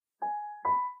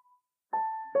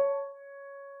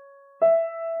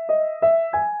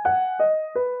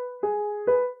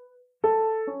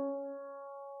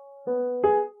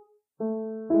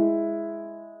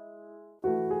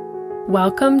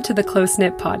Welcome to the Close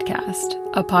Knit Podcast,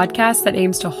 a podcast that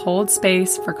aims to hold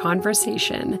space for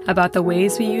conversation about the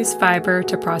ways we use fiber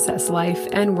to process life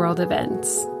and world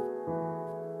events.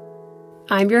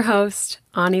 I'm your host,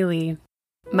 Ani Lee.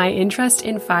 My interest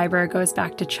in fiber goes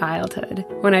back to childhood,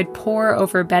 when I'd pore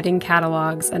over bedding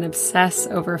catalogs and obsess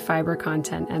over fiber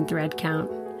content and thread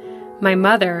count. My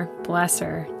mother, bless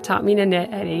her, taught me to knit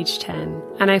at age 10,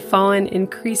 and I've fallen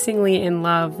increasingly in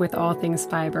love with all things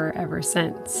fiber ever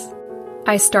since.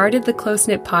 I started the Close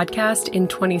Knit Podcast in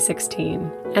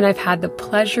 2016, and I've had the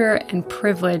pleasure and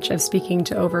privilege of speaking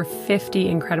to over 50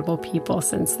 incredible people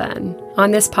since then.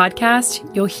 On this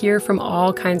podcast, you'll hear from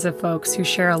all kinds of folks who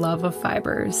share a love of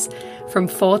fibers, from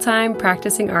full-time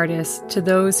practicing artists to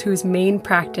those whose main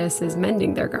practice is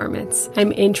mending their garments.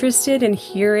 I'm interested in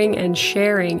hearing and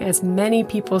sharing as many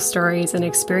people's stories and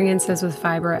experiences with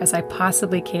fiber as I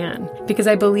possibly can, because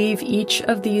I believe each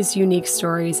of these unique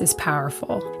stories is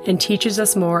powerful and teaches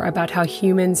us more about how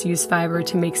humans use fiber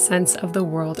to make sense of the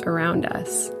world around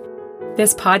us.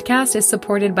 This podcast is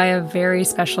supported by a very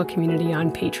special community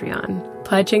on Patreon.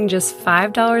 Pledging just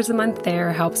 $5 a month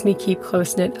there helps me keep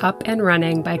Close Knit up and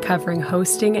running by covering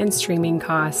hosting and streaming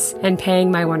costs and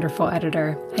paying my wonderful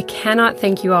editor. I cannot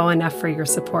thank you all enough for your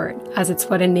support, as it's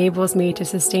what enables me to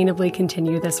sustainably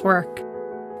continue this work.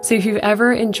 So if you've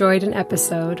ever enjoyed an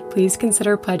episode, please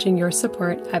consider pledging your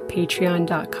support at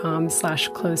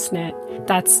patreon.com/closeknit.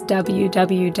 That's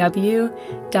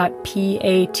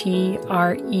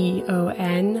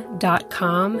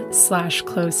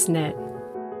www.patreon.com/closeknit.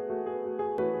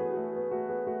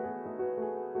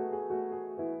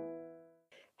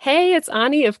 Hey, it's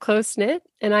Ani of Close Knit,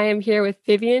 and I am here with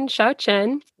Vivian Xiao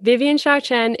Chen. Vivian Xiao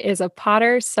Chen is a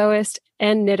potter, sewist,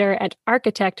 and knitter and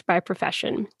architect by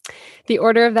profession. The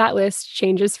order of that list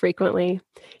changes frequently.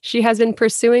 She has been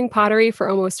pursuing pottery for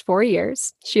almost 4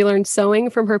 years. She learned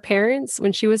sewing from her parents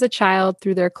when she was a child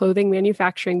through their clothing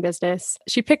manufacturing business.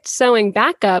 She picked sewing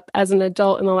back up as an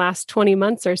adult in the last 20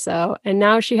 months or so, and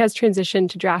now she has transitioned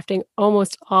to drafting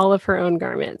almost all of her own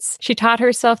garments. She taught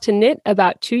herself to knit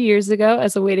about 2 years ago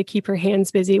as a way to keep her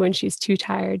hands busy when she's too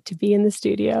tired to be in the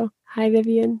studio. Hi,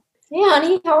 Vivian. Hey,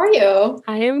 Ani, how are you?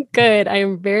 I am good. I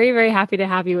am very, very happy to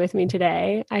have you with me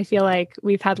today. I feel like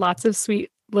we've had lots of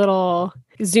sweet little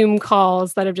Zoom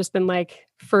calls that have just been like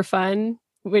for fun,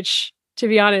 which, to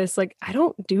be honest, like I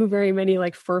don't do very many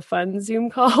like for fun Zoom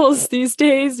calls these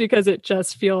days because it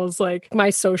just feels like my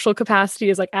social capacity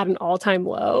is like at an all-time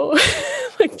low,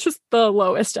 like just the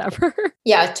lowest ever.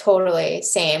 Yeah, totally.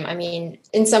 Same. I mean,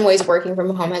 in some ways, working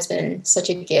from home has been such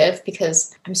a gift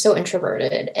because I'm so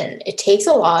introverted and it takes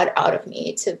a lot out of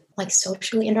me to like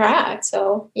socially interact.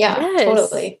 So yeah, yes.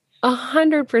 Totally.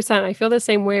 100%. I feel the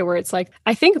same way where it's like,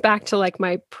 I think back to like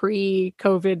my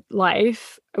pre-COVID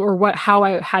life or how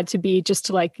I had to be just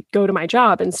to like go to my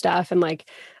job and stuff. And like,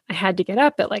 I had to get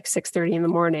up at like 6:30 in the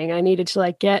morning. I needed to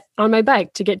like get on my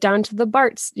bike to get down to the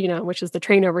BARTs, which is the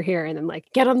train over here. And then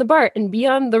like get on the BART and be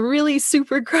on the really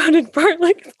super crowded BART,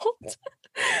 like,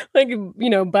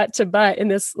 butt to butt in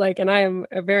this, like, and I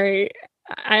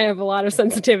have a lot of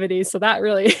sensitivity. So that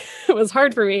really was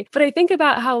hard for me. But I think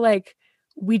about how like,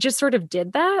 we just sort of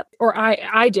did that, or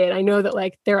I did. I know that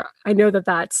I know that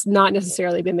that's not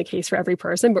necessarily been the case for every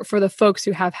person, but for the folks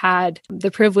who have had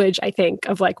the privilege, I think,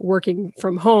 of like working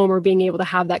from home or being able to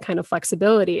have that kind of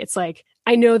flexibility, it's like,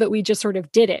 I know that we just sort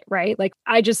of did it, right? Like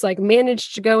I just like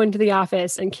managed to go into the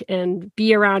office and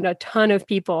be around a ton of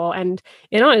people. And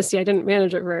in honesty, I didn't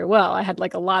manage it very well. I had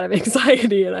like a lot of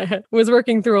anxiety and I was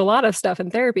working through a lot of stuff in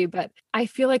therapy, but I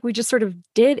feel like we just sort of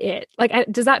did it. Like,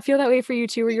 does that feel that way for you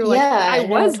too? Where you're like, I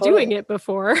was totally doing it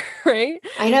before, right?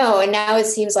 I know. And now it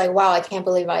seems like, wow, I can't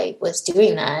believe I was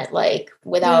doing that, like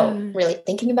without really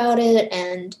thinking about it.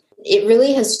 And it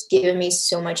really has given me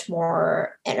so much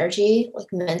more energy, like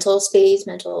mental space,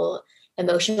 mental,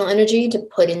 emotional energy to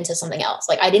put into something else.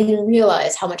 Like I didn't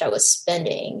realize how much I was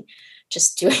spending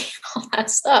just doing all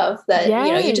that stuff that,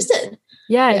 you just did.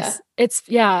 Yes.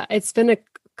 Yeah. It's been a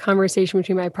conversation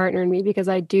between my partner and me because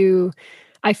I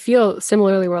feel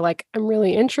similarly where like I'm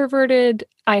really introverted.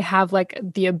 I have like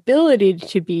the ability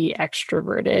to be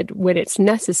extroverted when it's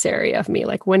necessary of me,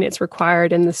 like when it's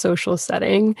required in the social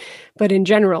setting. But in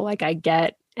general, like I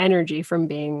get energy from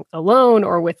being alone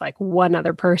or with like one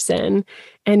other person.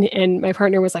 And my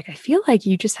partner was like, I feel like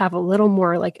you just have a little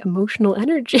more like emotional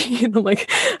energy. And I'm like,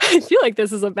 I feel like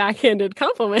this is a backhanded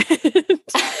compliment.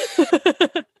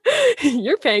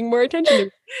 You're paying more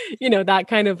attention to, that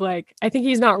kind of like, I think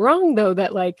he's not wrong though,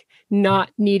 that like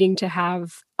not needing to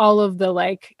have all of the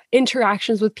like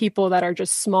interactions with people that are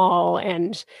just small,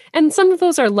 and some of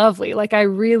those are lovely. Like I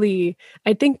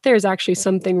think there's actually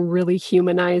something really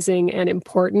humanizing and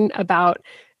important about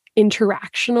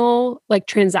interactional, like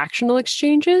transactional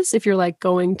exchanges. If you're like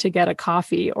going to get a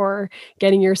coffee or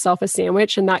getting yourself a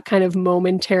sandwich, and that kind of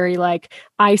momentary, like,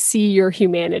 I see your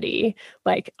humanity,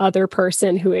 like other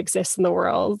person who exists in the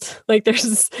world. Like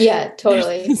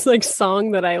totally. There's this like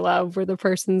song that I love where the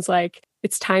person's like,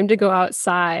 it's time to go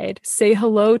outside, say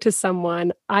hello to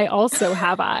someone. I also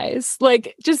have eyes.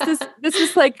 Like just this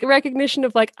is like recognition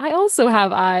of like, I also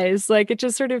have eyes. Like it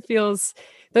just sort of feels,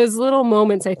 those little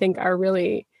moments I think are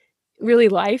really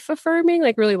life affirming,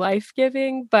 like really life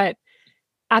giving. But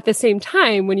at the same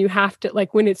time, when you have to,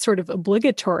 like, when it's sort of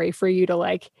obligatory for you to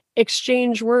like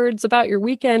exchange words about your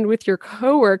weekend with your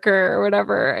coworker or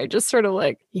whatever, I just sort of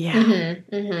like,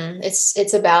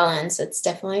 It's a balance. It's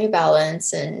definitely a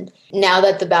balance. And now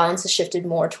that the balance has shifted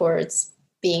more towards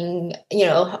being,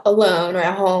 alone or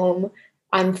at home,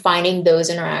 I'm finding those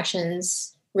interactions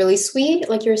really sweet,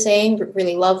 like you're saying,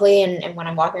 really lovely. And when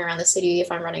I'm walking around the city,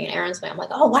 if I'm running an errand, I'm like,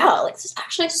 oh, wow, like this is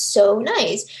actually so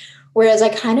nice. Whereas I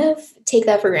kind of take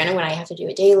that for granted when I have to do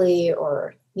it daily,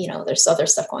 or, there's other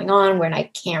stuff going on when I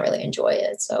can't really enjoy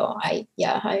it. So I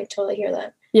totally hear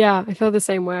that. Yeah, I feel the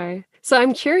same way. So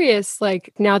I'm curious,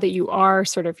 like now that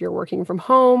you're working from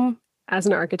home as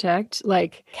an architect,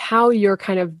 like how your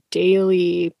kind of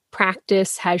daily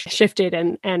practice has shifted,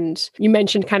 and you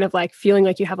mentioned kind of like feeling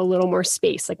like you have a little more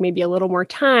space, like maybe a little more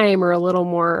time or a little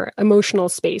more emotional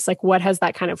space. Like what has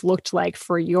that kind of looked like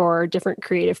for your different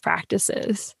creative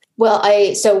practices?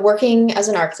 Well, so working as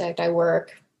an architect, I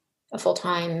work a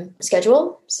full-time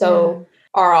schedule. So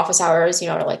our office hours,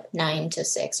 are like 9 to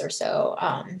 6 or so.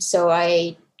 So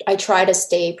I try to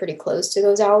stay pretty close to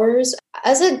those hours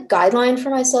as a guideline for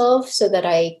myself, so that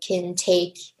I can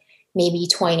take maybe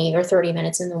 20 or 30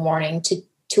 minutes in the morning to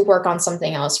work on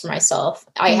something else for myself.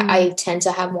 I tend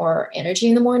to have more energy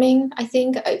in the morning. I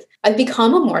think I've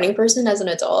become a morning person as an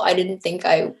adult. I didn't think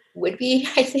I would be,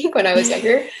 I think, when I was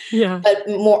younger. But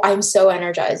I'm so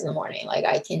energized in the morning. Like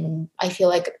I feel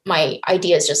like my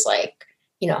ideas just like,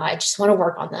 I just want to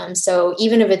work on them. So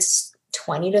even if it's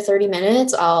 20 to 30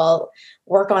 minutes, I'll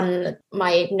work on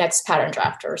my next pattern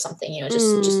draft or something,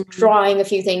 just drawing a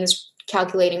few things,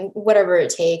 calculating whatever it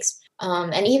takes.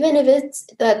 And even if it's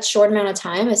that short amount of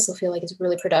time, I still feel like it's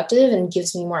really productive and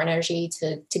gives me more energy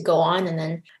to go on. And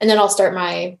then I'll start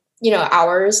my,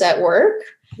 hours at work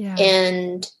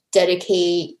and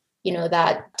dedicate,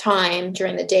 that time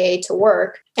during the day to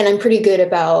work. And I'm pretty good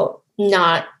about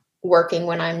not working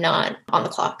when I'm not on the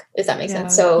clock, if that makes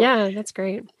sense. So yeah, that's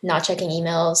great. Not checking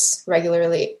emails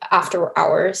regularly after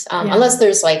hours, unless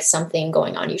there's like something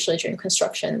going on. Usually during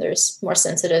construction, there's more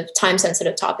time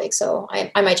sensitive topics. So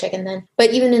I might check in then.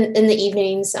 But even in the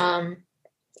evenings,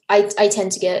 I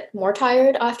tend to get more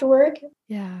tired after work.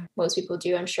 Yeah. Most people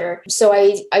do, I'm sure. So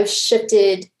I've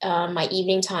shifted my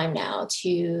evening time now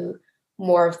to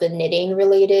more of the knitting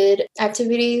related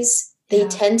activities. They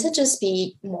tend to just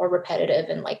be more repetitive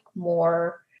and like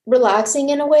more relaxing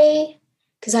in a way,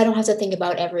 because I don't have to think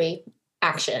about every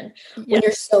action. When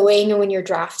you're sewing and when you're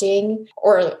drafting,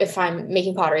 or if I'm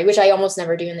making pottery, which I almost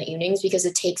never do in the evenings because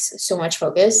it takes so much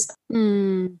focus.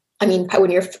 I mean, when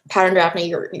you're pattern drafting,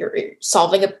 you're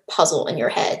solving a puzzle in your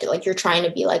head. Like you're trying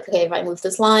to be like, okay, if I move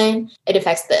this line, it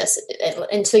affects this.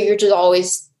 And so you're just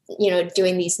always,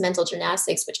 doing these mental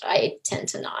gymnastics, which I tend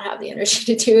to not have the energy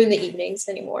to do in the evenings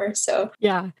anymore. So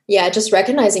yeah, just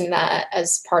recognizing that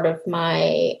as part of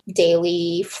my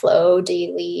daily flow,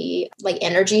 like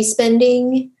energy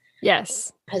spending.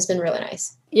 Yes. Has been really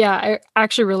nice. Yeah, I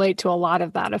actually relate to a lot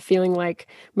of that, of feeling like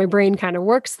my brain kind of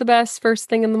works the best first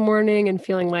thing in the morning, and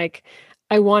feeling like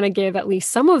I want to give at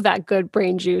least some of that good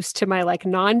brain juice to my like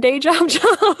non-day job.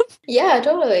 Yeah,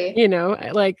 totally.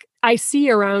 Like I see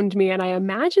around me, and I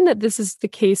imagine that this is the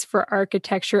case for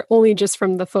architecture, only just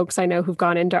from the folks I know who've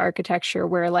gone into architecture,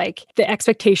 where like the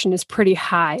expectation is pretty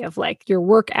high of like your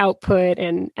work output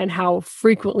and how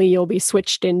frequently you'll be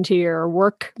switched into your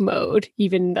work mode,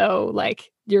 even though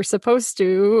like you're supposed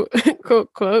to,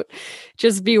 quote, quote,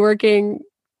 just be working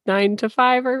 9 to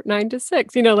 5 or 9 to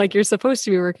 6, like you're supposed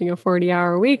to be working a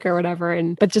 40-hour week or whatever.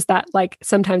 But just that, like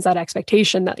sometimes that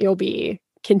expectation that you'll be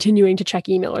continuing to check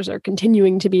emails or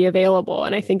continuing to be available.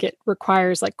 And I think it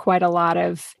requires like quite a lot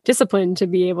of discipline to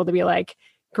be able to be like,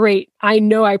 great, I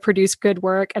know I produce good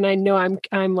work, and I know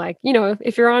I'm like,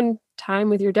 if you're on time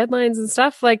with your deadlines and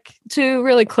stuff, like to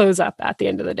really close up at the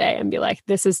end of the day and be like,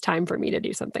 this is time for me to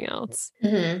do something else.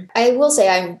 Mm-hmm. I will say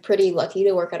I'm pretty lucky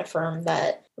to work at a firm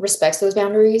that respects those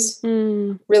boundaries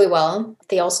really well.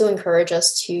 They also encourage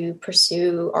us to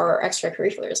pursue our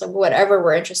extracurriculars, like whatever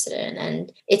we're interested in.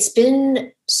 And it's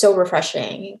been so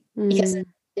refreshing because in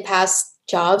past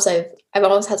jobs, I've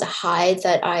always had to hide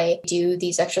that I do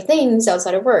these extra things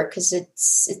outside of work because it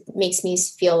makes me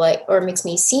feel like, or it makes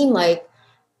me seem like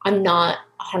I'm not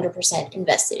 100%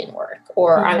 invested in work,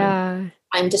 or I'm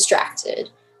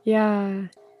distracted. Yeah.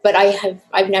 But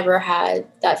I've never had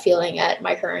that feeling at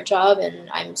my current job, and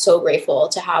I'm so grateful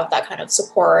to have that kind of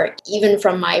support, even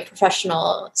from my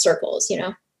professional circles, you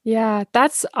know? Yeah,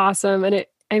 that's awesome. And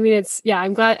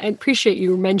I'm glad, I appreciate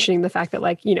you mentioning the fact that,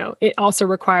 like, you know, it also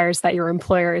requires that your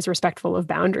employer is respectful of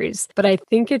boundaries. But I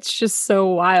think it's just so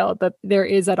wild that there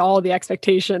is at all the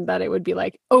expectation that it would be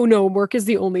like, oh no, work is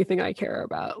the only thing I care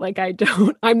about. Like,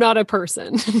 I'm not a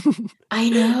person. I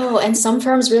know. And some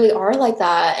firms really are like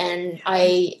that. And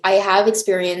I have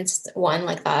experienced one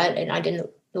like that, and I didn't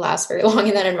last very long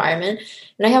in that environment.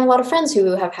 And I have a lot of friends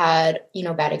who have had, you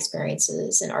know, bad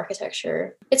experiences in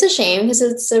architecture. It's a shame because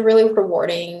it's a really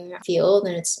rewarding field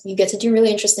and you get to do really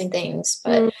interesting things,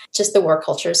 but just the work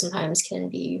culture sometimes can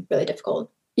be really difficult.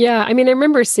 Yeah. I mean, I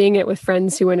remember seeing it with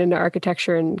friends who went into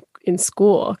architecture in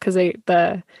school because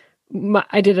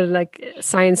I did a like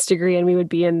science degree and we would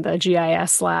be in the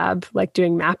GIS lab, like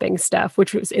doing mapping stuff,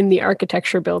 which was in the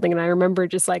architecture building. And I remember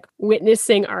just like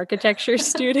witnessing architecture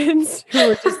students who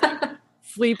were just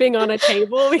sleeping on a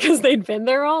table because they'd been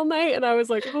there all night. And I was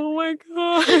like, oh my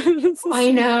God. I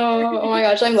know. Oh my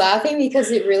gosh. I'm laughing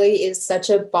because it really is such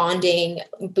a bonding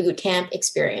boot camp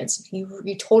experience.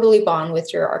 You totally bond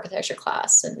with your architecture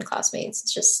class and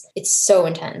classmates. It's so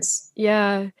intense.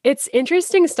 Yeah. It's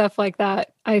interesting stuff like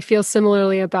that. I feel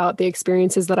similarly about the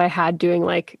experiences that I had doing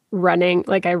like running,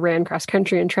 like I ran cross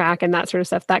country and track and that sort of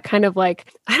stuff. That kind of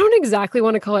like, I don't exactly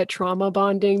want to call it trauma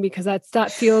bonding because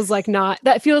that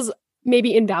feels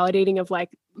maybe invalidating of like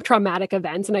traumatic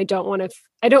events. And I don't want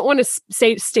to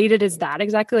state it as that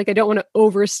exactly. Like, I don't want to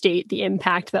overstate the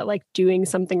impact that like doing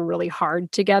something really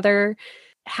hard together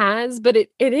has, but it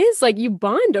is like you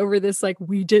bond over this, like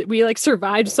we like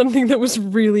survived something that was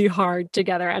really hard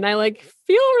together. And I like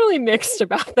feel really mixed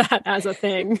about that as a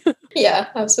thing. Yeah,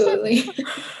 absolutely.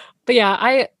 But yeah,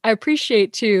 I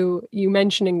appreciate too you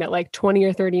mentioning that like 20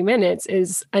 or 30 minutes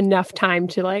is enough time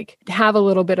to like have a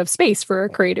little bit of space for a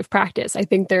creative practice. I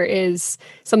think there is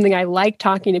something I like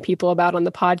talking to people about on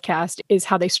the podcast is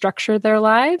how they structure their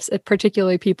lives,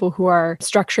 particularly people who are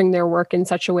structuring their work in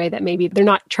such a way that maybe they're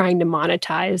not trying to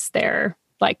monetize their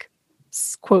like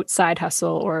quote side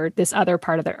hustle or this other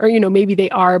part of or, you know, maybe they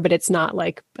are, but it's not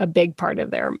like a big part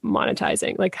of their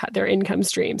monetizing, like their income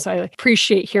stream. So I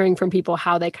appreciate hearing from people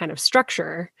how they kind of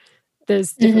structure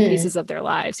those different pieces of their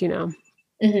lives, you know?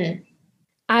 Mm-hmm.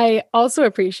 I also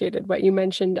appreciated what you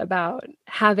mentioned about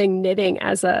having knitting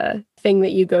as a thing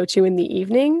that you go to in the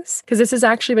evenings, because this has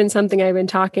actually been something I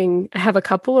have a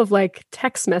couple of like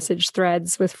text message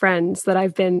threads with friends that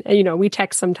I've been, you know, we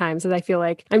text sometimes, and I feel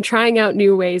like I'm trying out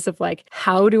new ways of like,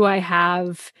 how do I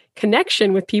have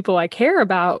connection with people I care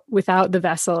about without the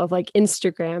vessel of like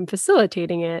Instagram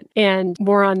facilitating it? And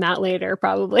more on that later,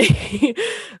 probably.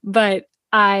 But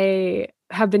I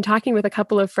have been talking with a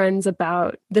couple of friends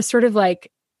about this sort of like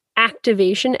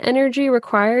activation energy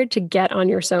required to get on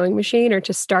your sewing machine or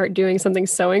to start doing something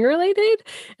sewing related,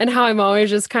 and how I'm always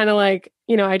just kind of like,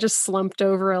 you know, I just slumped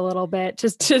over a little bit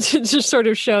just to sort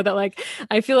of show that like,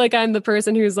 I feel like I'm the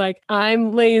person who's like,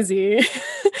 I'm lazy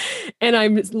and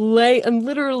I'm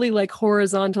literally like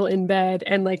horizontal in bed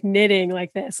and like knitting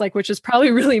like this, like, which is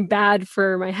probably really bad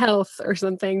for my health or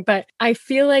something. But I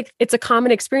feel like it's a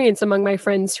common experience among my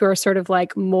friends who are sort of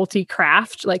like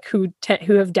multi-craft, like who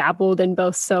have dabbled in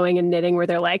both sewing and knitting, where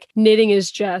they're like, knitting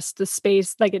is just the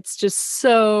space, like it's just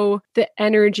so the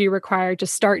energy required to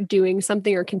start doing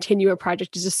something or continue a project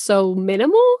is just so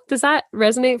minimal. Does that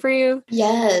resonate for you?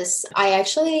 Yes. I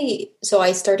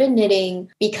started knitting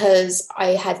because I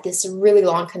had this really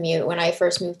long commute when I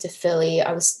first moved to Philly.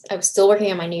 I was still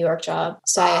working at my New York job.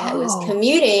 So I was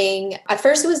commuting. At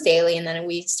first it was daily, and then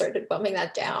we started bumping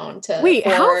that down to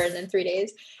 4 and then 3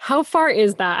 days. How far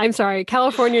is that? I'm sorry.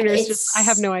 Californians, I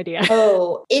have no idea.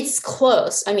 Oh, it's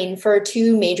close. I mean, for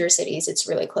two major cities, it's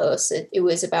really close. It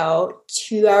was about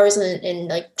 2 hours and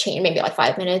like maybe like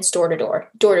 5 minutes door to door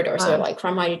to door. So Wow. like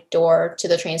from my door to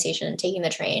the train station, taking the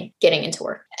train, getting into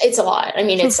work. It's a lot. I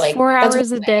mean, For it's like 4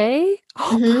 hours a day?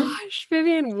 Oh Mhm. gosh,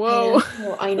 Vivian, whoa.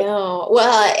 I know.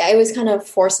 Well, I was kind of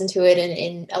forced into it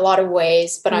in a lot of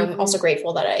ways, but I'm also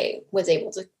grateful that I was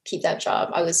able to keep that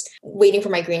job. I was waiting for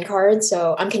my green card,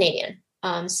 so I'm Canadian.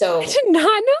 So I did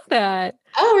not know that.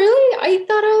 oh really? I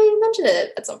thought I mentioned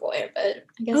it at some point, but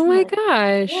I guess Oh my not.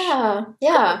 gosh.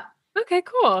 Yeah. Okay,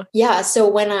 cool. Yeah, so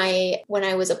when I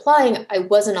was applying, I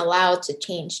wasn't allowed to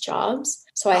change jobs.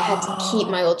 So I had to keep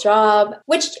my old job,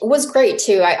 which was great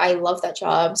too. I love that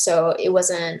job. So it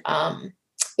wasn't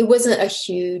a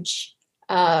huge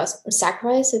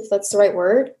sacrifice, if that's the right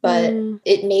word, but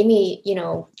it made me,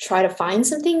 try to find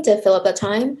something to fill up that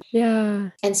time.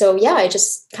 Yeah. And so, yeah, I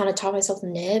just kind of taught myself to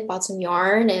knit, bought some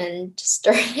yarn, and just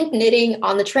started knitting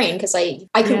on the train because I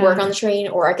could work on the train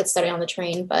or I could study on the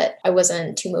train, but I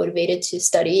wasn't too motivated to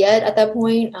study yet at that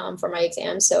point for my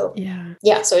exam. So,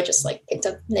 so I just like picked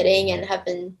up knitting and have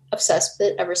been obsessed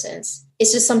with it ever since.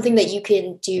 It's just something that you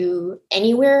can do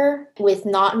anywhere with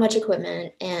not much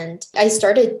equipment. And I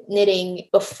started knitting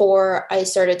before I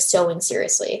started sewing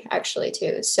seriously, actually,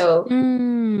 too. So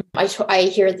I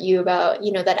hear you about,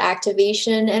 that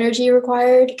activation energy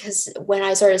required, because when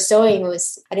I started sewing,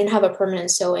 I didn't have a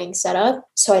permanent sewing setup.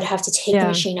 So I'd have to take the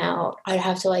machine out. I'd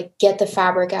have to like get the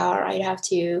fabric out. I'd have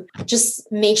to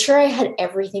just make sure I had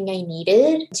everything I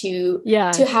needed to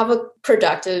have a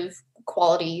productive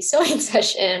quality sewing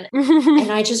session.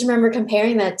 And I just remember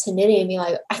comparing that to knitting and being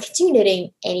like, I could do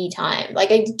knitting anytime.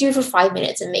 Like I could do it for 5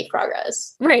 minutes and make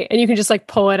progress. Right. And you can just like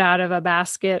pull it out of a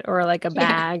basket or like a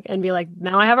bag and be like,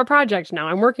 now I have a project. Now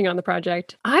I'm working on the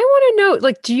project. I want to know,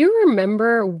 like, do you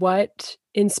remember what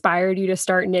inspired you to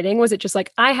start knitting? Was it just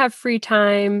like, I have free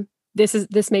time,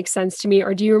 this makes sense to me?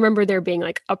 Or do you remember there being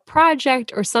like a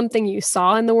project or something you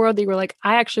saw in the world that you were like,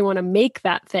 I actually want to make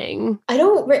that thing? I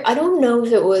don't know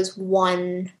if it was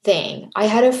one thing. I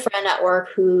had a friend at work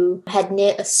who had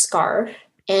knit a scarf,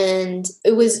 and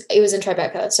it was in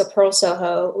Tribeca. So Pearl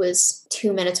Soho was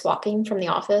 2 minutes walking from the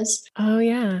office. Oh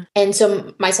yeah. And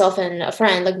so myself and a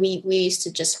friend, like we used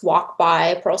to just walk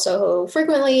by Pearl Soho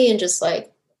frequently and just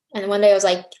like, and one day I was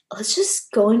like, let's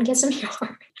just go and get some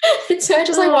yarn. So I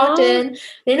just like walked in. I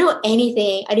didn't know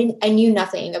anything. I knew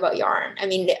nothing about yarn. I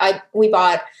mean, we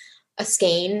bought a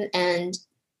skein and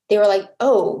they were like,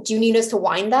 oh, do you need us to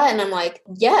wind that? And I'm like,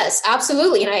 yes,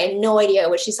 absolutely. And I had no idea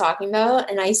what she's talking about.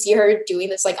 And I see her doing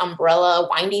this like umbrella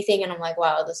windy thing. And I'm like,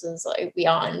 wow, this is like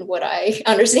beyond what I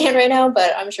understand right now,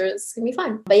 but I'm sure it's gonna be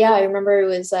fun. But yeah, I remember it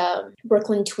was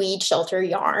Brooklyn tweed shelter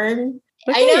yarn.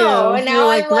 I know. And now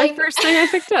I'm like, first thing I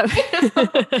picked up.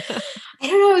 I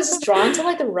don't know. I was just drawn to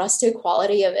like the rustic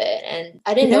quality of it. And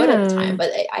I didn't know it at the time, but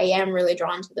I am really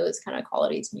drawn to those kind of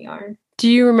qualities in yarn. Do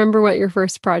you remember what your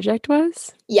first project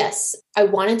was? Yes. I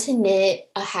wanted to knit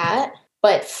a hat,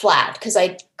 but flat, because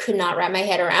I could not wrap my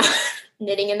head around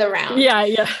knitting in the round.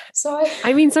 Yeah. So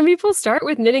I mean, some people start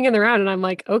with knitting in the round and I'm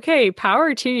like, okay,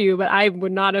 power to you, but I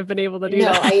would not have been able to do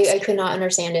that. I could not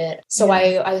understand it. So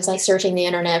I was like searching the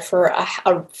internet for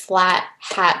a flat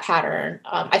hat pattern.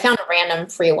 I found a random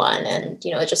free one and,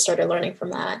 I just started learning from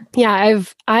that. Yeah,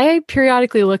 I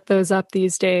periodically look those up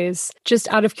these days just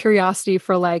out of curiosity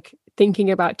for like thinking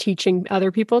about teaching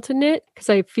other people to knit, because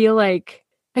I feel like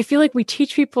we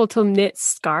teach people to knit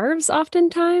scarves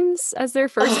oftentimes as their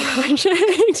first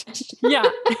project. Yeah.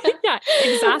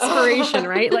 Exasperation,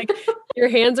 right? Like your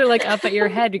hands are like up at your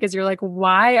head because you're like,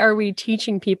 why are we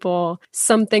teaching people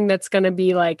something that's going to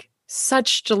be like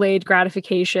such delayed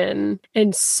gratification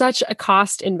and such a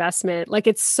cost investment? Like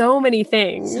it's so many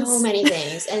things.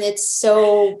 And it's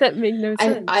so that make no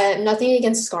sense. I have nothing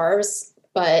against scarves.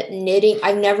 But knitting,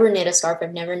 I've never knit a scarf.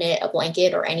 I've never knit a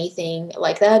blanket or anything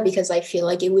like that because I feel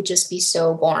like it would just be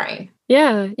so boring.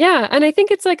 Yeah. And I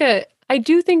think it's like I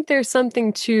do think there's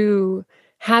something to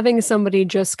having somebody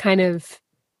just kind of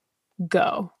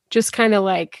go. Just kind of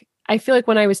like, I feel like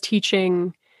when I was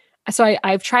teaching, so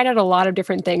I've tried out a lot of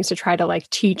different things to try to like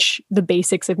teach the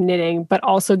basics of knitting, but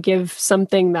also give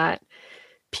something that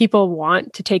people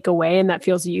want to take away and that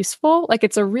feels useful. Like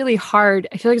it's a really hard,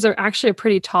 I feel like it's actually a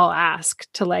pretty tall ask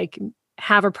to like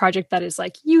have a project that is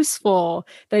like useful,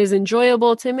 that is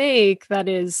enjoyable to make, that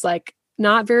is like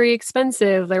not very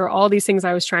expensive. There were all these things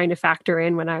I was trying to factor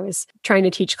in when I was trying to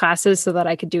teach classes so that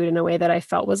I could do it in a way that I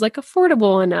felt was like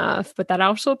affordable enough, but that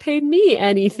also paid me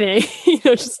anything,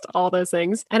 just all those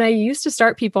things. And I used to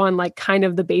start people on like kind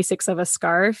of the basics of a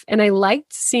scarf. And I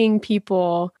liked seeing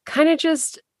people kind of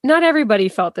just not everybody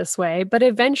felt this way, but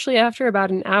eventually after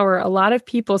about an hour, a lot of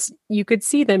people, you could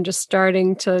see them just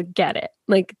starting to get it.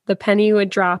 Like the penny would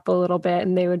drop a little bit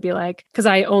and they would be like, because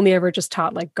I only ever just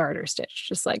taught like garter stitch.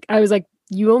 Just like, I was like,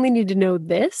 you only need to know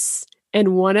this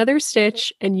and one other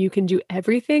stitch and you can do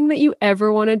everything that you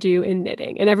ever want to do in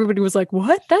knitting. And everybody was like,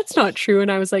 what? That's not true.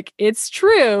 And I was like, it's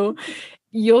true.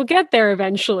 You'll get there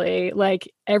eventually.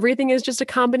 Like everything is just a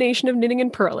combination of knitting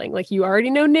and purling. Like you already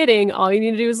know knitting. All you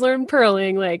need to do is learn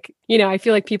purling. Like, you know, I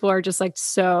feel like people are just like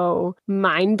so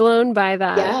mind blown by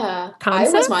that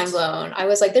concept. I was mind blown. I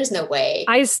was like, there's no way.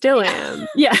 I still am.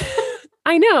 Yeah.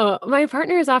 I know. My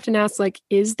partner is often asked, like,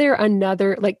 is there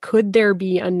another, like, could there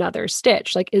be another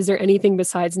stitch? Like, is there anything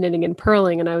besides knitting and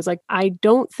purling? And I was like, I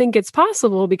don't think it's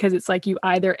possible because it's like you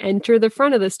either enter the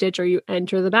front of the stitch or you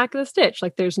enter the back of the stitch.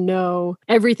 Like, there's no,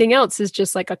 everything else is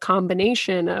just like a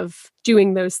combination of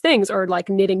doing those things or like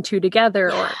knitting two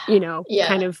together or, you know,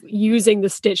 kind of using the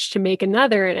stitch to make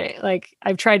another. And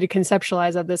I've tried to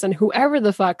conceptualize of this and whoever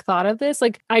the fuck thought of this,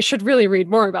 like I should really read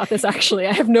more about this. Actually,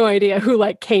 I have no idea who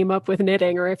like came up with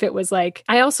knitting or if it was like,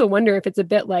 I also wonder if it's a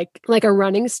bit like a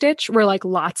running stitch where like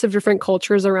lots of different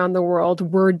cultures around the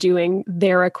world were doing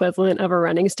their equivalent of a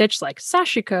running stitch, like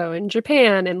sashiko in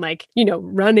Japan and like, you know,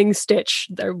 running stitch,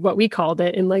 what we called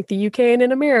it in like the UK and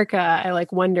in America. I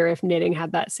like wonder if knitting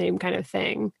had that same kind of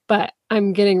thing, but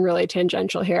I'm getting really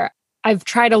tangential here. I've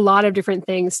tried a lot of different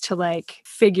things to like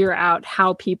figure out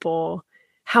how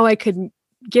I could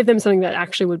give them something that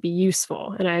actually would be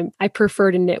useful. And I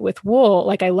prefer to knit with wool.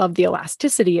 Like I love the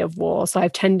elasticity of wool. So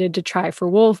I've tended to try for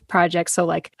wool projects. So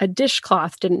like a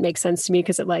dishcloth didn't make sense to me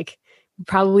because it like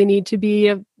probably need to be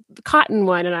a cotton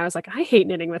one. And I was like, I hate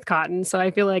knitting with cotton. So I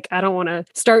feel like I don't want to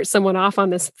start someone off on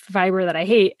this fiber that I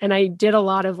hate. And I did a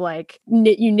lot of like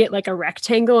you knit like a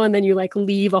rectangle and then you like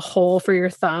leave a hole for your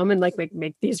thumb and like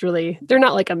make these really, they're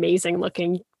not like amazing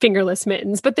looking fingerless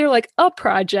mittens, but they're like a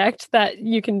project that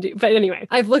you can do. But anyway,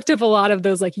 I've looked up a lot of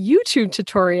those like YouTube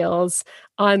tutorials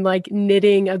on like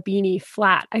knitting a beanie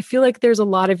flat. I feel like there's a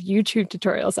lot of YouTube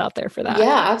tutorials out there for that.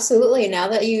 Yeah, absolutely. Now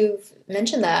that you've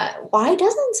mentioned that, why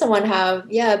doesn't someone have,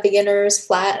 beginner's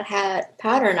flat hat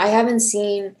pattern? I haven't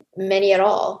seen many at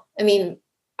all. I mean,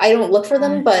 I don't look for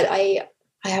them, but I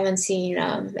haven't seen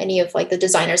any of like the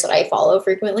designers that I follow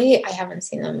frequently. I haven't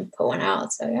seen them put one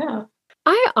out. So yeah.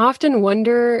 I often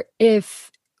wonder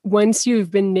if once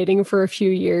you've been knitting for a few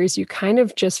years, you kind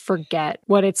of just forget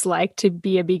what it's like to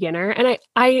be a beginner. And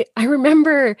I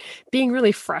remember being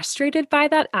really frustrated by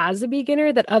that as a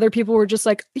beginner, that other people were just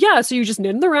like, yeah, so you just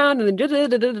knit in the round and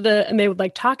then and they would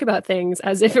like talk about things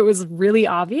as if it was really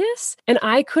obvious. And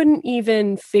I couldn't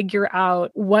even figure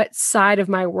out what side of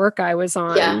my work I was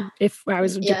on if I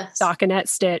was doing stockinette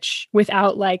stitch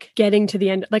without like getting to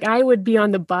the end. Like I would be on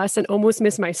the bus and almost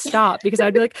miss my stop because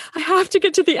I'd be like, I have to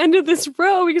get to the end of this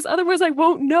row because otherwise I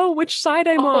won't know which side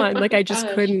I'm on. Like I just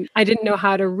couldn't, I didn't know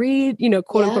how to read, you know,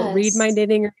 quote unquote, read my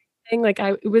knitting or anything. Like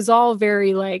it was all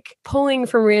very like pulling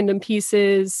from random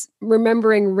pieces,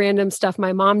 remembering random stuff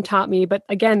my mom taught me. But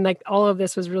again, like all of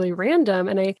this was really random.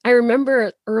 And I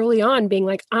remember early on being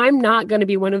like, I'm not going to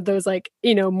be one of those like,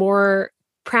 you know, more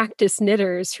practice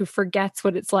knitters who forgets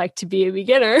what it's like to be a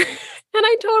beginner. And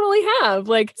I totally have.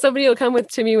 Like somebody will come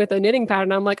to me with a knitting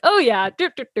pattern. I'm like, oh yeah,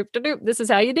 doop, doop, doop, doop, doop. This is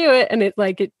how you do it. And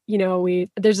you know,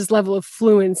 there's this level of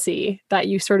fluency that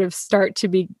you sort of start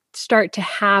to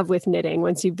have with knitting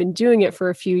once you've been doing it for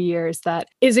a few years that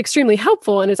is extremely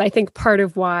helpful and is I think part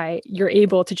of why you're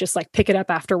able to just like pick it up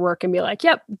after work and be like,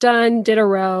 yep, done, did a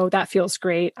row, that feels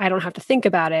great. I don't have to think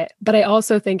about it. But I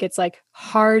also think it's like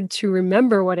hard to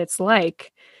remember what it's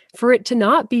like for it to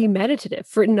not be meditative,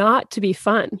 for it not to be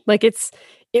fun. Like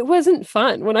it wasn't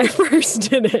fun when I first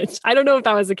did it. I don't know if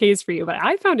that was the case for you, but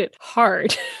I found it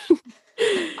hard.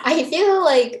 I feel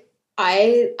like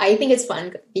I think it's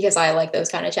fun because I like those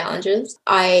kind of challenges.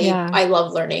 I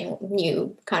love learning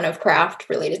new kind of craft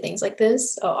related things like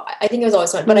this. So I think it was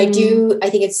always fun. But I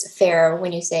think it's fair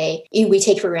when you say we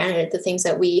take for granted the things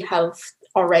that we have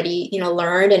already, you know,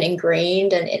 learned and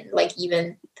ingrained and like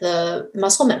even the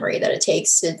muscle memory that it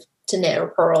takes to knit or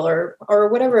purl or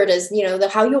whatever it is, you know,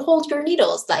 how you hold your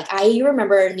needles. Like I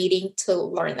remember needing to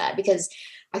learn that because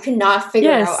I could not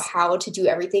figure out how to do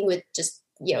everything with just,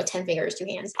 you know, 10 fingers, 2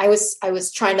 hands. I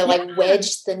was trying to like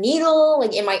wedge the needle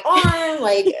like in my arm,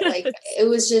 like it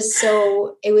was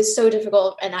so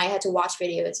difficult. And I had to watch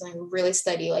videos and really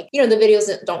study, like, you know, the videos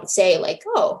that don't say like,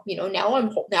 oh, you know, now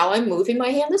I'm moving my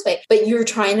hand this way, but you're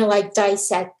trying to like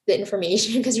dissect the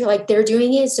information because you're like, they're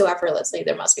doing it so effortlessly.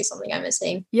 There must be something I'm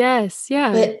missing. Yes.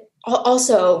 Yeah. But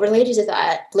Also related to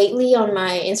that, lately on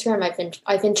my Instagram,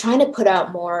 I've been trying to put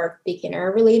out more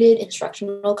beginner related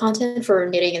instructional content for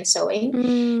knitting and sewing.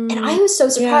 And I was so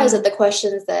surprised at the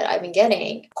questions that I've been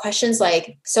getting. Questions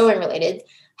like sewing related.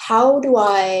 How do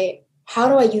I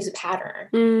use a pattern?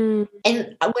 And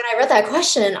when I read that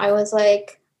question, I was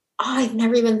like, oh, I've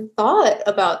never even thought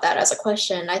about that as a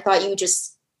question. I thought you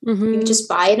just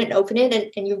buy it and open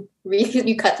it and you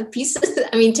you cut the pieces.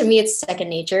 I mean, to me, it's second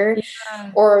nature.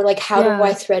 Yeah. Or like, how do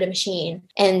I thread a machine?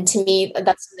 And to me,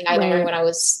 that's something I learned when I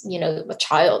was, a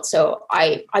child. So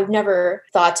I've never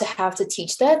thought to have to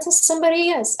teach that to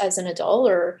somebody as an adult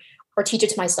or teach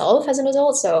it to myself as an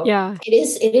adult. So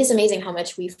it is amazing how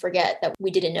much we forget that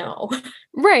we didn't know.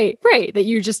 Right. That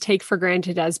you just take for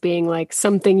granted as being like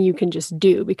something you can just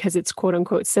do because it's quote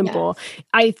unquote simple. Yeah.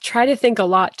 I try to think a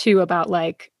lot too about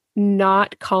like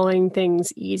not calling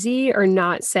things easy or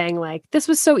not saying like, this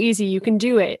was so easy, you can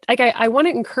do it. Like I want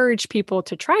to encourage people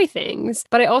to try things,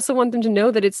 but I also want them to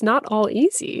know that it's not all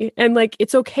easy. And like,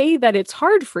 it's okay that it's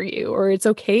hard for you, or it's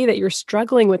okay that you're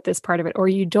struggling with this part of it, or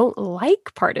you don't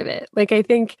like part of it. Like, I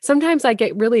think sometimes I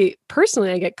get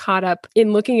caught up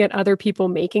in looking at other people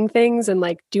making things and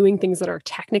like doing things that are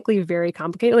technically very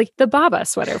complicated. Like the Baba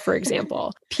sweater, for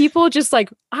example, people just like,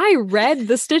 I read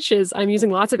the stitches. I'm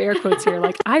using lots of air quotes here.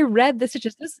 Like I read the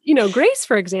stitches. This, Grace,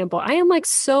 for example, I am like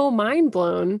so mind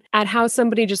blown at how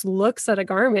somebody just looks at a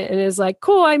garment and is like,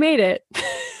 cool, I made it.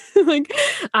 Like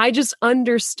I just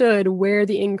understood where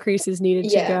the increases needed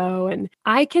to go. And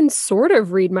I can sort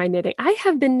of read my knitting. I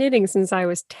have been knitting since I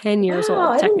was 10 years old.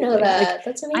 I didn't know that. Like,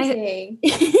 that's amazing.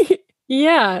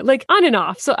 Yeah, like on and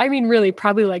off. So I mean, really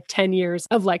probably like 10 years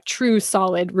of like true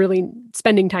solid, really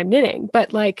spending time knitting.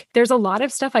 But like, there's a lot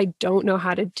of stuff I don't know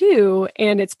how to do.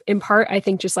 And it's in part, I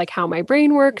think, just like how my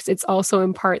brain works. It's also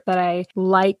in part that I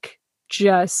like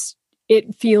just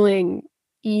it feeling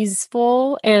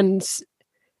easeful and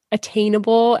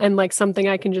attainable and like something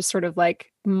I can just sort of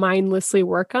like mindlessly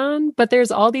work on. But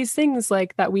there's all these things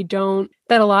like that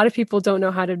that a lot of people don't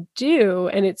know how to do.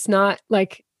 And it's not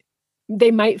like,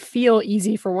 they might feel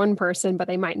easy for one person, but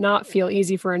they might not feel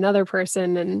easy for another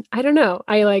person. And I don't know.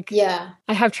 I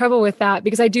have trouble with that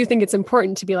because I do think it's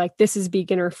important to be like, this is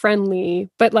beginner friendly,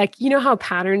 but like, how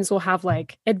patterns will have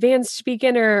like advanced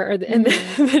beginner and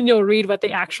then you'll read what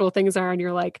the actual things are. And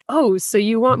you're like, oh, so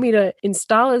you want me to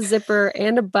install a zipper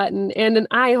and a button and an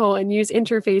eye hole and use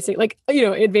interfacing, like,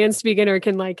 advanced beginner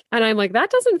can like, and I'm like, that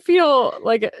doesn't feel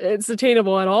like it's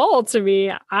attainable at all to me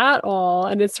at all.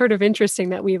 And it's sort of interesting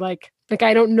that we like,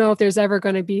 I don't know if there's ever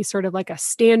going to be sort of like a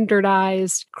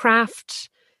standardized craft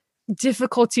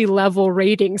difficulty level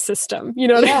rating system,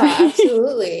 Yeah, I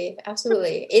mean?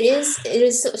 Absolutely. It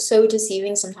is so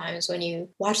deceiving sometimes when you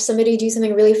watch somebody do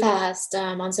something really fast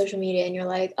on social media and you're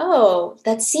like, oh,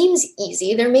 that seems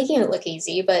easy. They're making it look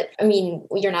easy. But I mean,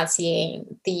 you're not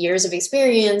seeing the years of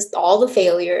experience, all the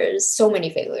failures, so many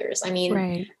failures. I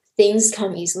mean, things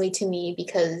come easily to me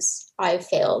because I've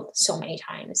failed so many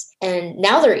times, and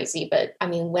now they're easy. But I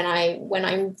mean, when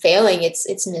I'm failing,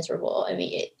 it's miserable. I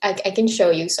mean, I can show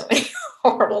you so many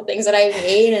horrible things that I've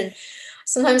made, and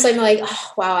sometimes I'm like,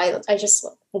 oh wow, I just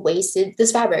wasted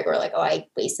this fabric, or like, oh, I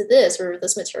wasted this or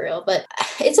this material. But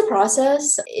it's a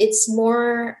process. It's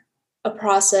more a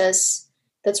process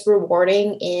that's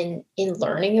rewarding in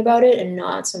learning about it, and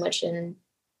not so much in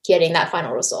getting that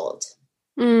final result.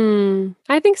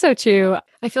 I think so too.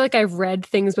 I feel like I've read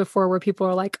things before where people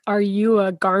are like, are you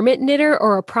a garment knitter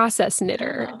or a process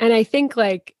knitter? Oh. And I think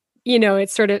like,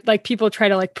 it's sort of like people try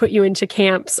to like put you into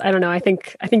camps. I don't know. I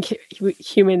think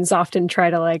humans often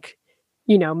try to like,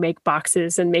 make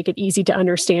boxes and make it easy to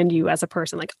understand you as a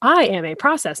person. Like, I am a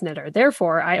process knitter,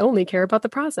 therefore I only care about the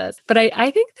process. But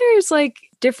I think there's like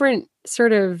different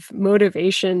sort of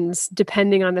motivations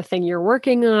depending on the thing you're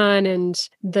working on and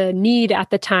the need at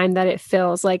the time that it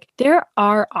fills. Like there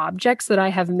are objects that I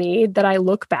have made that I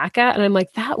look back at and I'm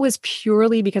like, that was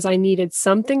purely because I needed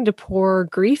something to pour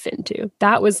grief into.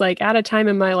 That was like at a time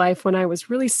in my life when I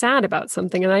was really sad about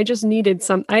something and I just needed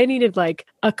I needed like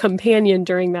a companion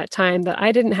during that time that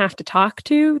I didn't have to talk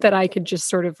to, that I could just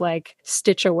sort of like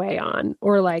stitch away on.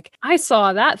 Or like I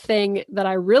saw that thing that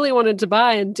I really wanted to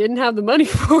buy and didn't have the money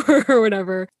for or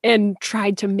whatever, and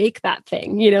tried to make that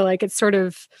thing, like it's sort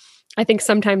of, I think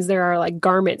sometimes there are like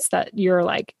garments that you're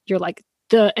like,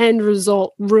 the end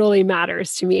result really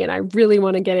matters to me. And I really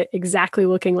want to get it exactly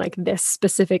looking like this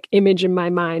specific image in my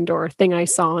mind or thing I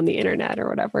saw on the internet or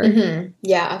whatever. Mm-hmm.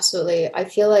 Yeah, absolutely. I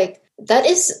feel like that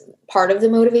is part of the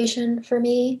motivation for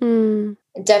me.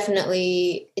 It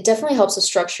definitely helps to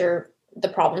structure the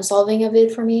problem solving of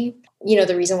it for me.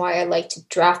 the reason why I like to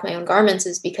draft my own garments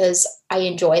is because I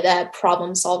enjoy that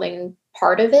problem solving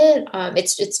part of it.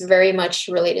 It's very much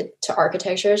related to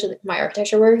architecture, so my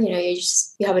architecture work.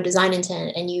 You have a design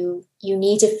intent, and you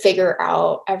need to figure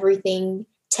out everything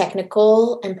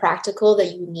technical and practical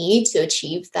that you need to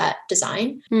achieve that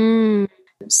design.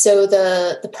 So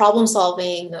the problem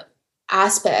solving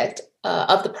aspect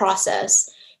of the process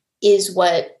is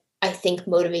what I think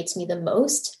motivates me the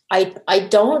most. I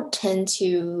don't tend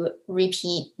to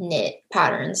repeat knit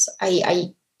patterns.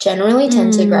 I generally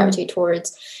tend to gravitate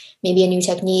towards maybe a new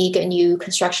technique, a new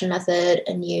construction method,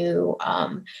 a new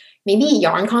maybe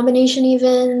yarn combination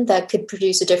even that could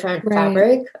produce a different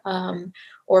fabric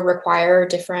or require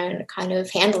different kind of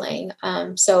handling.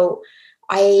 So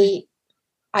I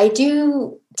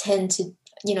do tend to,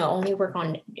 only work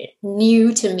on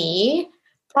new to me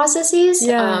processes.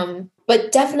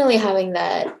 But definitely having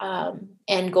that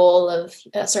end goal of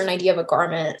a certain idea of a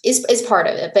garment is part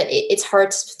of it. But it's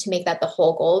hard to make that the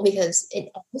whole goal because it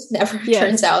almost never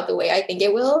turns out the way I think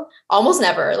it will. Almost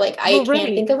never. Like I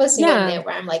can't think of a single knit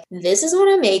where I'm like, this is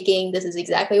what I'm making. This is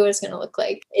exactly what it's going to look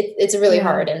like. It's really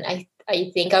hard. And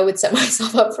I think I would set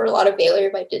myself up for a lot of failure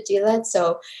if I did do that.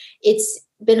 So it's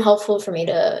been helpful for me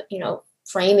to,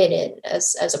 frame it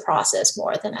as a process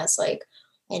more than as like,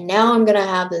 and now I'm going to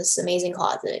have this amazing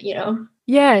closet,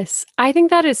 Yes. I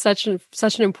think that is such an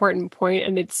important point.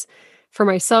 And it's, for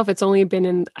myself, it's only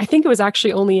been I think it was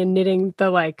actually only in knitting the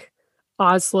like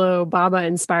Oslo Baba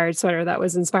inspired sweater that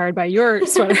was inspired by your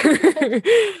sweater,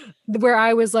 where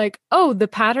I was like, oh, the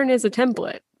pattern is a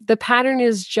template. The pattern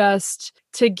is just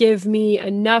to give me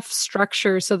enough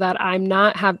structure so that I'm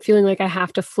not feeling like I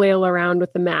have to flail around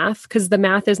with the math, because the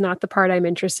math is not the part I'm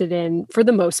interested in for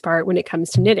the most part when it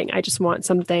comes to knitting. I just want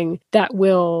something that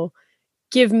will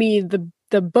give me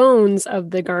the bones of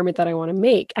the garment that I want to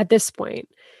make at this point.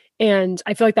 And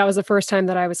I feel like that was the first time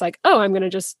that I was like, oh, I'm going to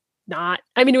just not.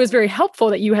 I mean, it was very helpful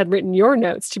that you had written your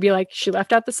notes to be like, she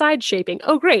left out the side shaping.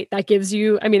 Oh, great. That gives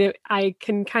you, I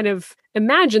can kind of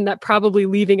imagine that probably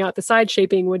leaving out the side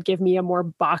shaping would give me a more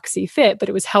boxy fit, but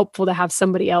it was helpful to have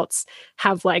somebody else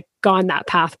have like gone that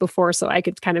path before so I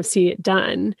could kind of see it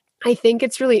done. I think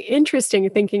it's really interesting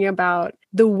thinking about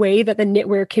the way that the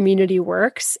knitwear community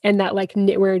works and that like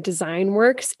knitwear design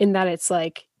works, in that it's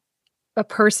like a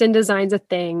person designs a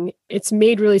thing, it's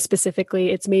made really specifically,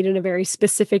 it's made in a very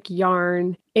specific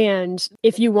yarn. And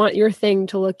if you want your thing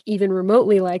to look even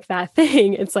remotely like that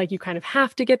thing, it's like you kind of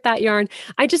have to get that yarn.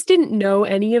 I just didn't know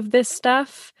any of this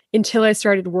stuff until I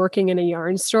started working in a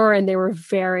yarn store, and they were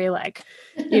very like,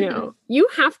 you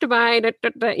have to buy,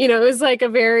 it was like a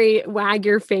very wag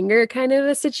your finger kind of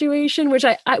a situation, which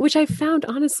I found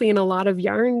honestly in a lot of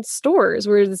yarn stores,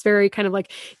 where it's very kind of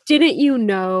like, didn't you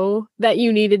know that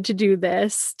you needed to do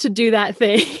this to do that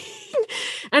thing?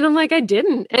 And I'm like, I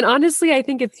didn't. And honestly, I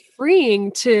think it's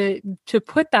freeing to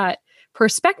put that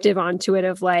perspective onto it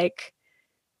of like,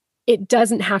 it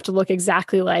doesn't have to look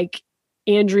exactly like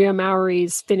Andrea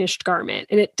Mowry's finished garment.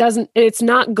 And it's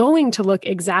not going to look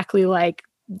exactly like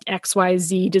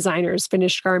XYZ designer's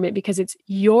finished garment, because it's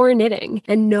your knitting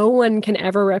and no one can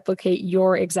ever replicate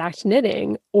your exact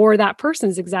knitting or that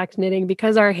person's exact knitting,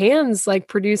 because our hands like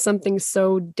produce something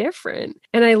so different.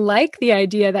 And I like the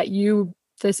idea that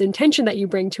this intention that you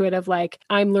bring to it of like,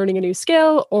 I'm learning a new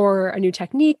skill or a new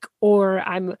technique, or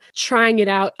I'm trying it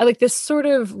out. I like this sort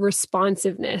of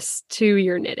responsiveness to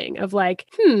your knitting of like,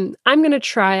 I'm going to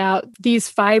try out these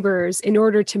fibers in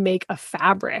order to make a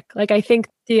fabric. Like, I think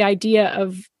the idea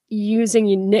of using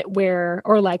knitwear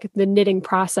or like the knitting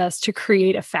process to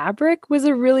create a fabric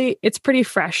it's pretty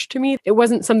fresh to me. It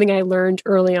wasn't something I learned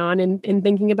early on in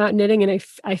thinking about knitting. And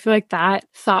I feel like that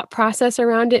thought process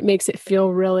around it makes it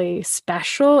feel really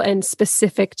special and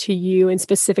specific to you and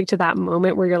specific to that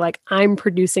moment where you're like, I'm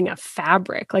producing a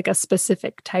fabric, like a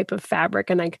specific type of fabric.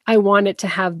 And like, I want it to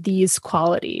have these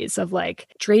qualities of like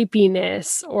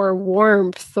drapiness or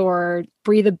warmth or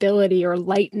breathability or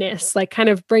lightness, like kind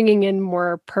of bringing in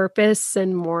more purpose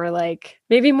and more like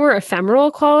maybe more ephemeral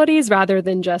qualities rather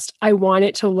than just, I want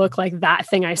it to look like that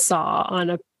thing I saw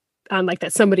on like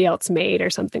that somebody else made or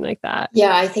something like that.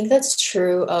 Yeah, I think that's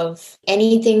true of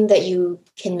anything that you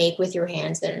can make with your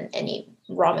hands and any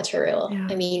raw material. Yeah.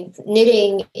 I mean,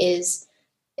 knitting is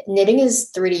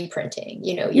 3D printing,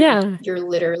 you're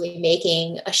literally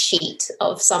making a sheet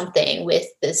of something with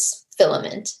this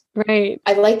filament. Right.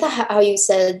 I like how you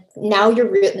said now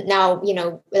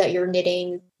that you're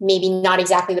knitting maybe not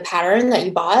exactly the pattern that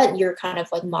you bought, you're kind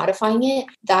of like modifying it.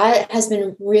 That has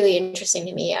been really interesting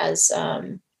to me as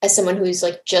someone who's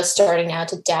like just starting out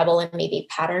to dabble in maybe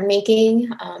pattern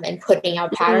making and putting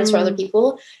out patterns for other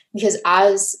people. Because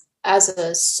as as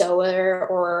a sewer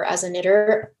or as a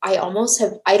knitter, I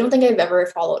don't think I've ever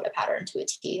followed a pattern to a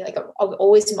T. Like I've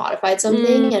always modified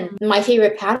something. And my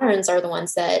favorite patterns are the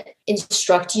ones that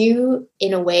instruct you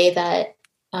in a way that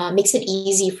makes it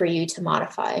easy for you to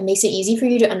modify. It makes it easy for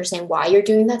you to understand why you're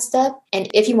doing that step. And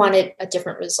if you wanted a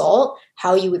different result,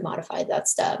 how you would modify that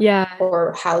step. Yeah.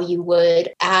 Or how you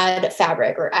would add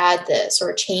fabric or add this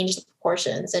or change the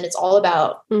proportions. And it's all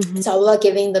about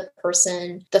giving the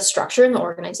person the structure and the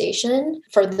organization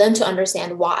for them to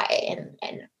understand why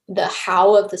and the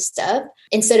how of the step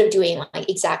instead of doing like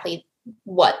exactly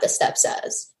what the step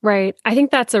says. Right. I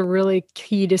think that's a really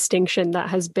key distinction that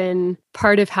has been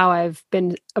part of how I've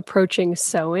been approaching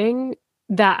sewing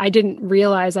that I didn't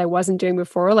realize I wasn't doing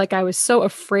before. Like I was so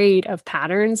afraid of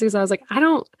patterns because I was like,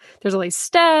 there's all these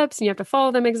steps and you have to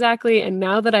follow them exactly. And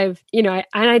now that I've,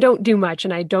 I don't do much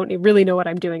and I don't really know what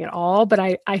I'm doing at all, but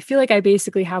I feel like I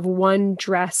basically have one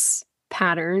dress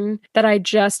pattern that I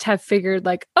just have figured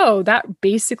like, oh, that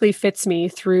basically fits me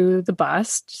through the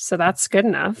bust. So that's good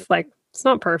enough. Like it's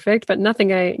not perfect, but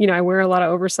nothing I wear a lot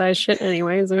of oversized shit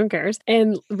anyways. So who cares?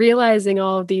 And realizing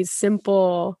all of these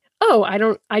simple,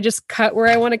 I just cut where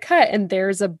I want to cut and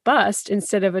there's a bust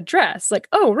instead of a dress. Like,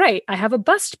 oh, right. I have a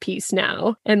bust piece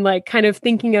now. And like kind of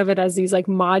thinking of it as these like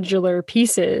modular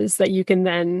pieces that you can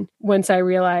then, once I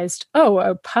realized, oh,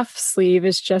 a puff sleeve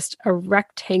is just a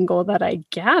rectangle that I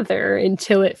gather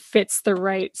until it fits the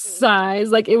right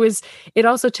size. Like it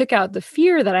also took out the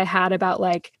fear that I had about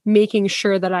like making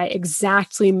sure that I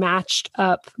exactly matched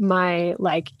up my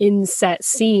like inset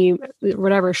seam,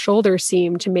 whatever shoulder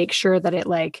seam to make sure that it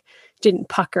like didn't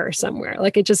pucker somewhere.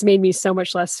 Like it just made me so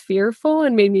much less fearful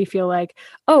and made me feel like,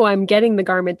 oh, I'm getting the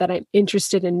garment that I'm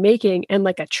interested in making and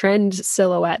like a trend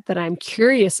silhouette that I'm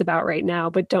curious about right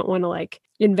now, but don't want to like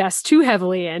invest too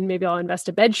heavily in. Maybe I'll invest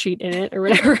a bed sheet in it or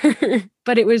whatever.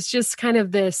 But it was just kind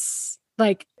of this,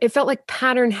 like, it felt like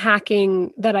pattern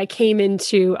hacking that I came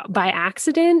into by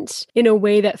accident in a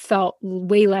way that felt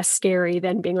way less scary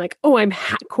than being like, oh, I'm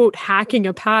quote hacking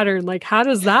a pattern. Like, how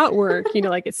does that work?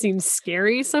 Like it seems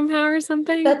scary somehow or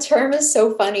something. That term is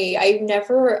so funny. I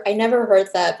never heard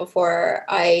that before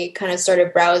I kind of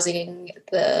started browsing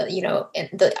the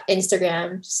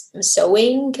Instagram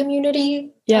sewing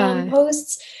community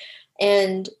posts.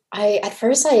 And at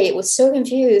first I was so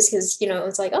confused because,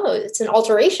 it's like, oh, it's an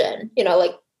alteration,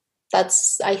 like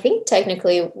that's, I think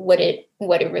technically what it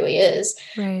really is.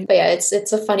 Right. But yeah,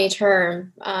 it's a funny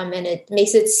term. And it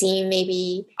makes it seem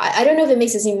maybe, I don't know if it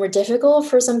makes it seem more difficult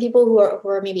for some people who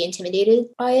are maybe intimidated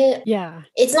by it. Yeah.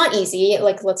 It's not easy.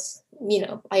 Like,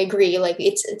 I agree. Like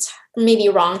it's maybe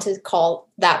wrong to call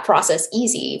that process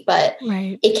easy, but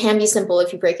it can be simple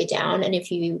if you break it down and if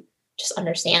you just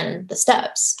understand the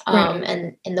steps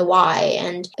and the why.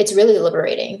 And it's really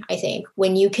liberating, I think,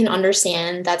 when you can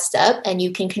understand that step and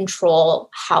you can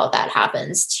control how that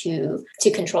happens to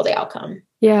control the outcome.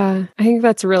 Yeah, I think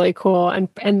that's really cool.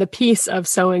 And the piece of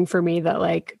sewing for me that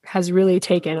like has really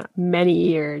taken many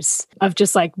years of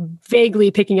just like vaguely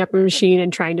picking up a machine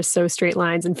and trying to sew straight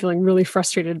lines and feeling really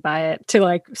frustrated by it to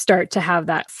like start to have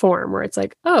that form where it's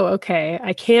like, oh, okay,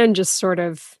 I can just sort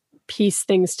of piece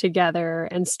things together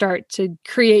and start to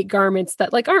create garments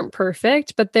that like aren't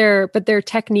perfect, but they're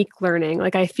technique learning.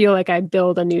 Like I feel like I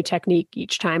build a new technique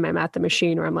each time I'm at the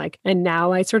machine where I'm like, and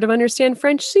now I sort of understand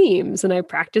French seams and I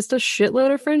practiced a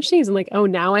shitload of French seams and like, oh,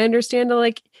 now I understand a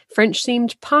like French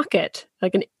seamed pocket,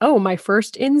 like my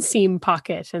first inseam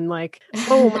pocket and like,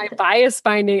 oh, my bias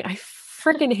binding. I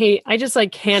freaking hate, I just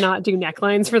like cannot do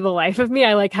necklines for the life of me.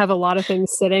 I like have a lot of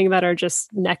things sitting that are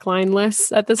just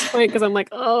necklineless at this point because I'm like,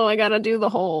 oh, I gotta do the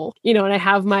whole, and I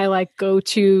have my like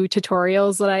go-to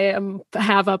tutorials that I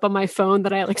have up on my phone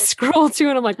that I like scroll to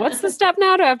and I'm like, what's the step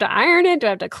now? Do I have to iron it? Do I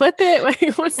have to clip it?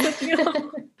 Like, what's the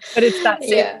deal? But it's that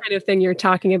same kind of thing you're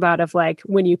talking about of like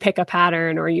when you pick a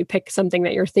pattern or you pick something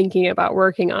that you're thinking about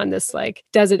working on, this like,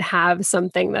 does it have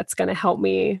something that's going to help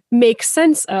me make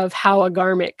sense of how a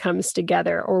garment comes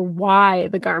together or why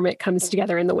the garment comes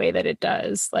together in the way that it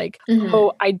does? Like,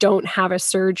 oh, I don't have a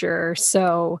serger,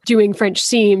 so doing French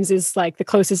seams is like the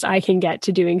closest I can get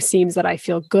to doing seams that I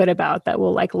feel good about that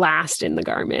will like last in the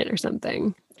garment or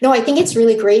something. No, I think it's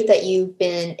really great that you've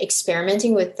been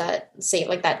experimenting with that, say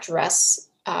like that dress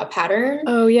pattern.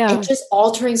 Oh yeah. And just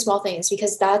altering small things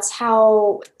because that's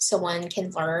how someone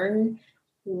can learn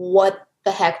what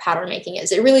the heck pattern making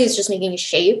is. It really is just making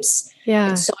shapes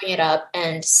and sewing it up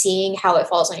and seeing how it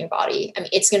falls on your body. I mean,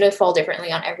 it's going to fall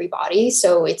differently on every body.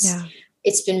 So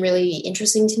it's been really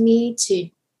interesting to me to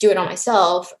do it on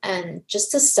myself and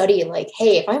just to study like,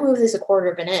 hey, if I move this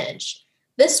 1/4 of an inch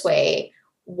this way,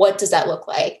 what does that look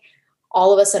like?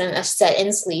 all of a sudden a set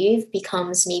in sleeve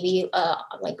becomes maybe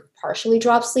like partially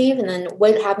drop sleeve. And then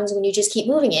what happens when you just keep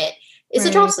moving it? It's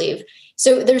a drop sleeve.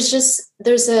 So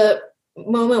there's a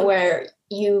moment where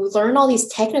you learn all these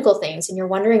technical things and you're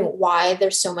wondering why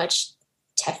there's so much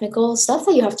technical stuff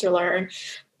that you have to learn.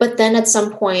 But then at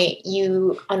some point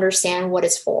you understand what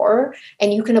it's for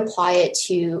and you can apply it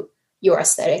to your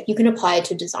aesthetic. You can apply it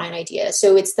to design idea.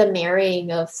 So it's the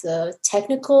marrying of the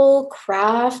technical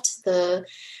craft, the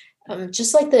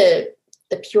just like the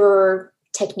pure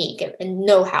technique and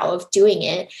know-how of doing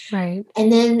it. Right.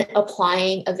 And then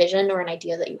applying a vision or an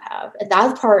idea that you have. And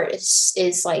that part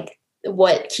is like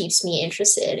what keeps me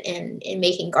interested in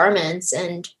making garments.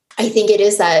 And I think it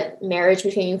is that marriage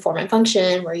between form and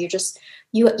function where you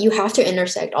have to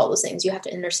intersect all those things. You have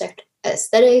to intersect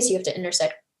aesthetics, you have to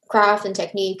intersect craft and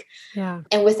technique. Yeah.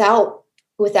 And without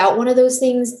one of those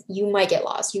things, you might get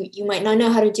lost. You might not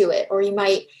know how to do it, or you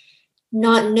might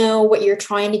not know what you're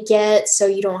trying to get. So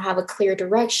you don't have a clear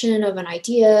direction of an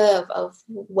idea of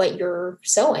what you're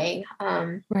sewing.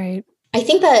 Right. I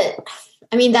think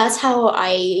that's how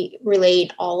I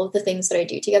relate all of the things that I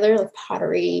do together, like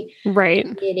pottery, right,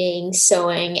 knitting,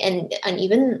 sewing, and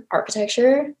even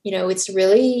architecture. It's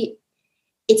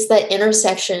that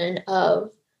intersection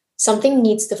of something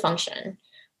needs to function,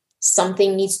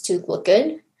 something needs to look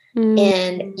good,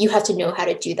 and you have to know how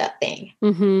to do that thing.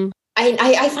 Mm-hmm.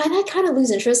 I find I kind of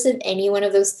lose interest if any one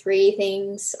of those three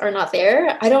things are not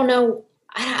there. I don't know.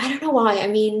 I don't know why. I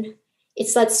mean,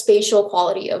 it's that spatial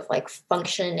quality of like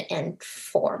function and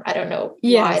form. I don't know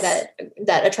why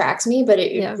that attracts me, but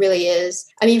it really is.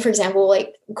 I mean, for example,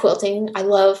 like quilting, I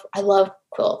love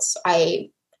quilts.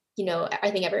 I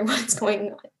think everyone's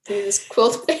going through this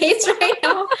quilt phase right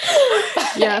now.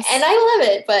 Yes. And I love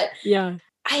it, but yeah.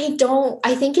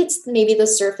 I think it's maybe the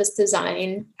surface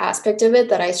design aspect of it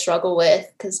that I struggle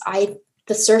with, because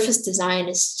the surface design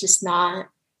is just I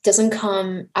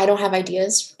don't have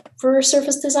ideas for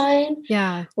surface design.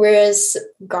 Yeah. Whereas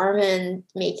garment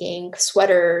making,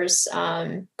 sweaters,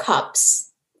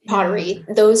 cups, pottery,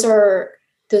 those are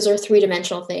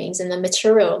three-dimensional things, and the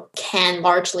material can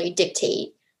largely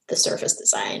dictate the surface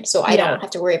design. So I don't have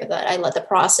to worry about that. I let the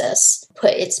process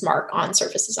put its mark on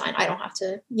surface design. I don't have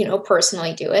to,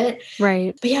 personally do it.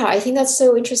 Right. But yeah, I think that's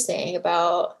so interesting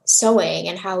about sewing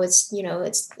and how it's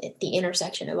the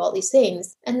intersection of all these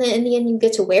things. And then in the end you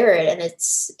get to wear it and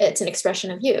it's an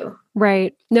expression of you.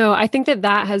 Right. No, I think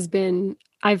that has been,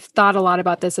 I've thought a lot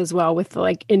about this as well with the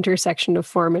like intersection of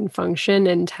form and function,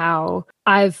 and how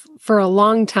I've for a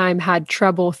long time had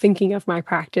trouble thinking of my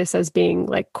practice as being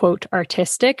like, quote,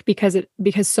 artistic, because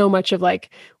so much of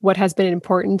like what has been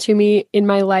important to me in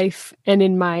my life and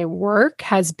in my work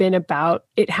has been about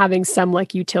it having some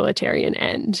like utilitarian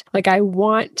end. Like I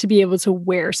want to be able to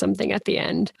wear something at the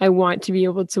end. I want to be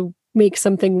able to make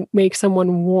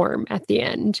someone warm at the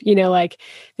end. Like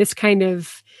this kind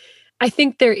of,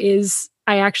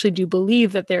 I actually do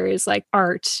believe that there is like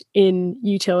art in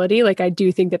utility. Like I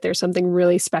do think that there's something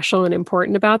really special and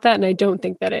important about that. And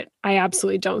I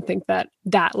absolutely don't think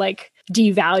that like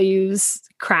devalues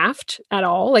craft at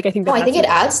all. Like I think I think it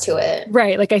adds to it.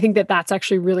 Right. Like I think that that's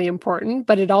actually really important,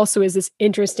 but it also is this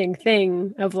interesting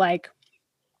thing of like,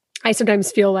 I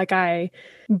sometimes feel like I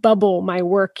bubble my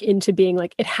work into being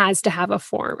like, it has to have a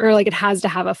form or like it has to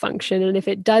have a function. And if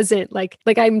it doesn't, like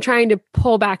I'm trying to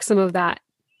pull back some of that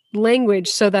language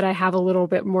so that I have a little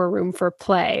bit more room for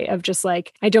play of just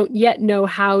like, I don't yet know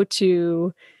how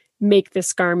to make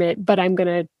this garment, but I'm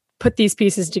going to put these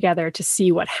pieces together to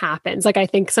see what happens. Like, I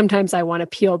think sometimes I want to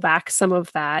peel back some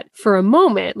of that for a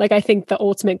moment. Like, I think the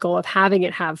ultimate goal of having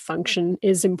it have function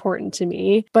is important to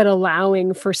me, but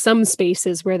allowing for some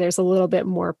spaces where there's a little bit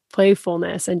more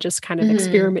playfulness and just kind of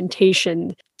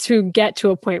experimentation to get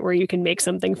to a point where you can make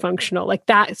something functional. Like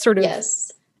that sort of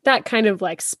that kind of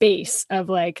like space of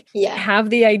like,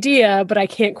 have the idea, but I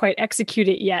can't quite execute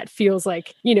it yet feels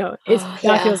like,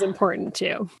 that feels important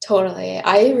too. Totally.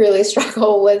 I really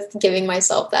struggle with giving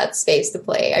myself that space to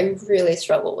play. I really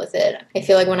struggle with it. I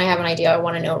feel like when I have an idea, I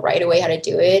want to know right away how to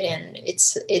do it. And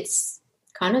it's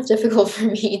kind of difficult for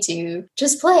me to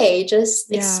just play,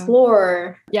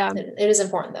 explore. Yeah. It is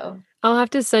important though. I'll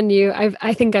have to send you,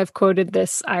 I think I've quoted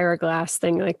this Ira Glass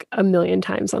thing like a million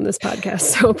times on this podcast.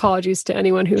 So apologies to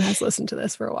anyone who has listened to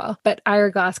this for a while. But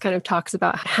Ira Glass kind of talks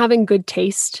about having good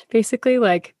taste, basically,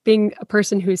 like being a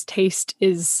person whose taste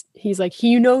is, he's like,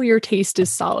 your taste is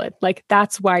solid. Like,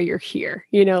 that's why you're here.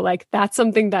 Like that's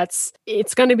something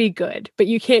it's going to be good, but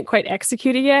you can't quite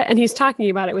execute it yet. And he's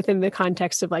talking about it within the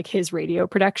context of like his radio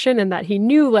production, and that he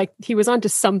knew like he was onto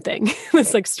something,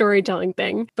 this like storytelling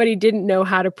thing, but he didn't know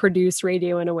how to produce produce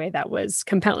radio in a way that was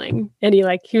compelling. And he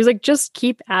was like, just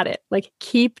keep at it, like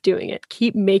keep doing it,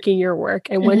 keep making your work.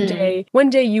 And one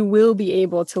day you will be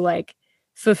able to like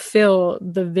fulfill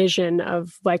the vision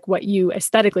of like what you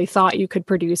aesthetically thought you could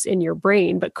produce in your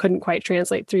brain, but couldn't quite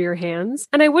translate through your hands.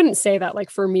 And I wouldn't say that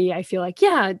like for me, I feel like,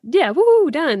 yeah,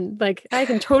 woo, done. Like I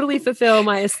can totally fulfill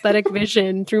my aesthetic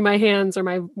vision through my hands or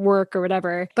my work or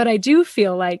whatever. But I do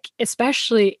feel like,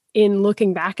 especially in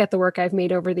looking back at the work I've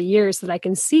made over the years, that I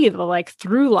can see the like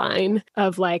through line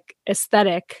of like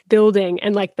aesthetic building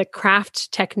and like the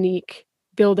craft technique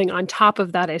building on top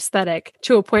of that aesthetic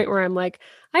to a point where I'm like,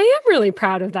 I am really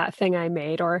proud of that thing I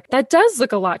made, or that does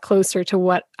look a lot closer to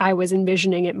what I was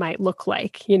envisioning it might look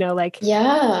like, you know, like,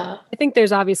 yeah, I think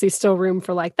there's obviously still room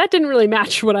for like, that didn't really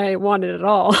match what I wanted at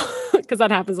all, because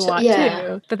that happens a lot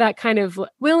too. But that kind of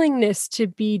willingness to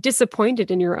be disappointed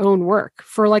in your own work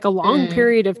for like a long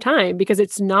period of time, because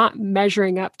it's not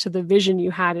measuring up to the vision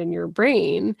you had in your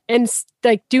brain, and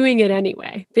like doing it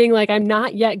anyway, being like, I'm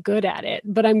not yet good at it,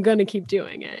 but I'm going to keep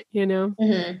doing it, you know?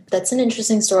 That's an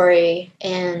interesting story.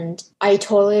 And I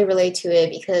totally relate to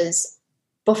it, because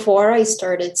before I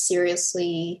started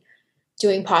seriously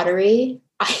doing pottery,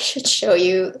 I should show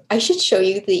you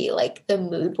the like the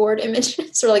mood board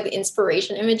images or like the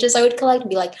inspiration images I would collect and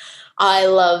be like, I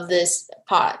love this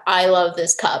pot, I love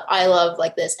this cup, I love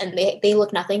like this. And they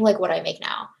look nothing like what I make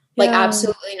now. Like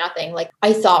absolutely nothing. Like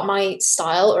I thought my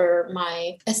style or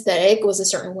my aesthetic was a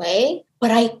certain way,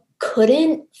 but I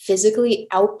couldn't physically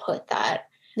output that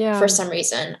for some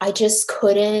reason. I just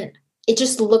couldn't. It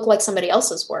just looked like somebody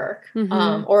else's work,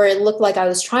 or it looked like I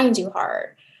was trying too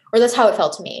hard, or that's how it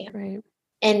felt to me. Right.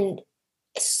 And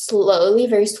slowly,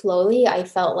 very slowly, I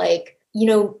felt like, you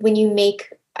know, when you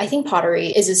make, I think pottery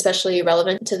is especially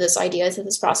relevant to this idea, to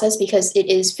this process, because it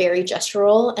is very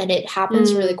gestural and it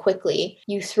happens really quickly.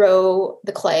 You throw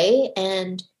the clay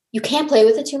and you can't play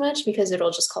with it too much because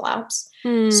it'll just collapse.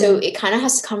 So it kind of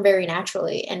has to come very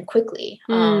naturally and quickly.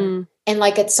 And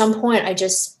like at some point I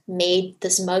just made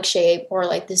this mug shape or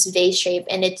like this vase shape,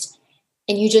 and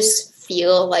you just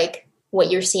feel like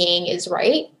what you're seeing is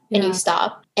right. And you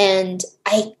stop. And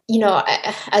I, you know,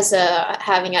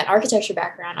 having an architecture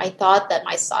background, I thought that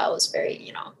my style was very,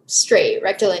 you know, straight,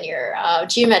 rectilinear,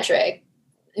 geometric,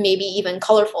 maybe even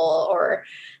colorful, or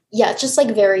just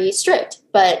like very strict.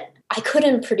 But I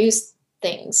couldn't produce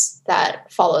things that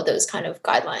followed those kind of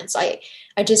guidelines.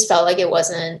 I just felt like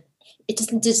it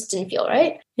just didn't feel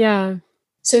right. Yeah.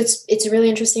 So it's really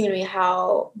interesting to me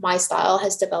how my style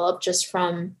has developed just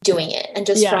from doing it and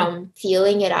just from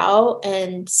feeling it out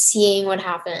and seeing what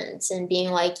happens and being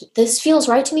like, this feels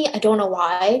right to me. I don't know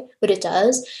why, but it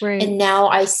does. Right. And now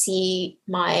I see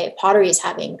my pottery as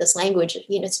having this language.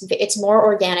 You know, it's more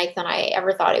organic than I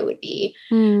ever thought it would be.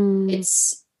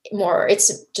 It's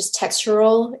just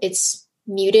textural. It's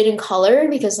muted in color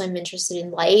because I'm interested in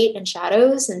light and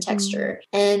shadows and texture.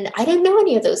 And I didn't know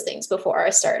any of those things before I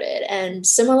started. And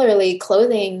similarly,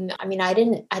 clothing, I mean, I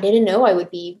didn't know I would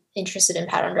be interested in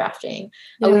pattern drafting.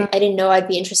 I didn't know I'd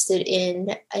be interested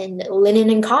in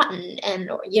linen and cotton. And,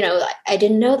 you know, I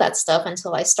didn't know that stuff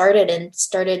until I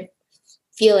started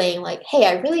feeling like, hey,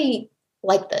 I really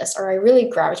like this, or I really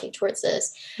gravitate towards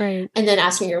this. Right. And then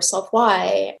asking yourself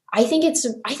why. I think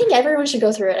everyone should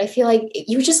go through it. I feel like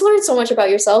you just learn so much about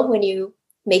yourself when you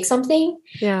make something.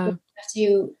 Yeah. You have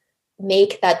to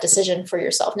make that decision for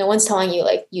yourself. No one's telling you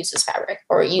like, use this fabric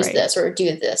or use this or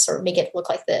do this or make it look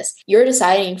like this. You're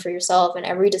deciding for yourself, and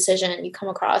every decision you come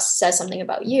across says something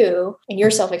about you and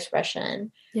your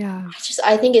self-expression. Yeah.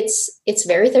 I think it's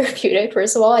very therapeutic.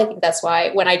 First of all, I think that's why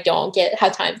when I don't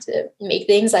have time to make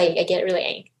things, I get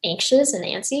really anxious and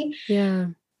antsy. Yeah.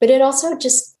 But it also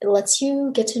just lets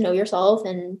you get to know yourself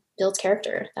and build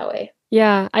character that way.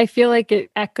 Yeah. I feel like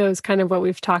it echoes kind of what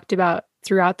we've talked about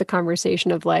throughout the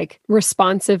conversation of like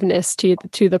responsiveness to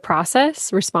the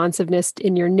process, responsiveness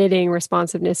in your knitting,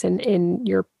 responsiveness in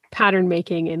your pattern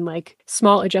making, and like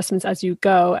small adjustments as you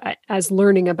go, as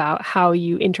learning about how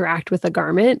you interact with a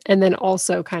garment, and then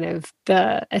also kind of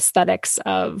the aesthetics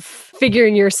of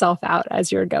figuring yourself out as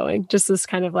you're going. Just this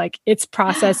kind of like, it's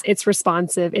process, it's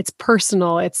responsive, it's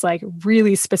personal, it's like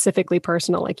really specifically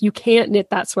personal. Like you can't knit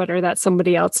that sweater that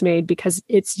somebody else made because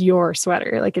it's your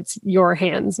sweater, like it's your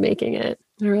hands making it.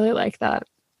 I really like that.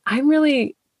 I'm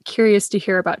really curious to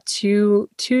hear about two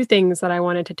things that I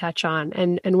wanted to touch on.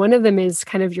 And one of them is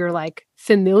kind of your like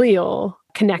familial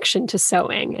connection to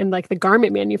sewing and like the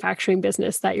garment manufacturing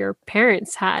business that your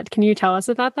parents had. Can you tell us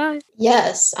about that?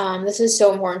 Yes. This is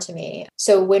so important to me.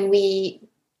 So when we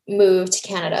moved to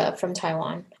Canada from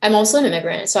Taiwan, I'm also an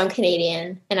immigrant. So I'm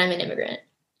Canadian and I'm an immigrant.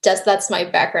 that's my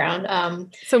background.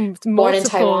 So Born in multiple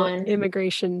Taiwan.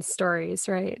 immigration stories,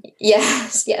 right?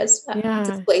 Yes, Yeah.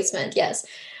 displacement, yes.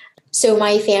 So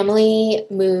my family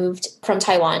moved from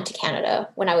Taiwan to Canada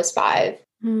when I was 5.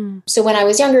 So when I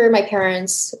was younger, my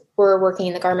parents were working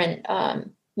in the garment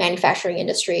manufacturing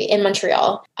industry in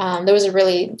Montreal. There was a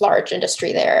really large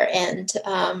industry there. And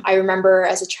I remember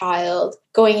as a child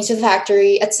going into the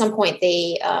factory. At some point,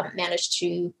 they managed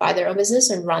to buy their own business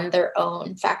and run their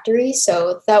own factory.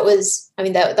 So that was,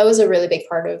 that was a really big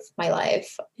part of my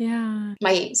life. Yeah.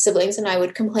 My siblings and I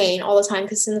would complain all the time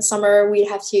because in the summer we'd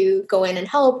have to go in and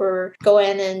help or go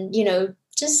in and,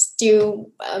 just do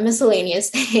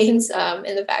miscellaneous things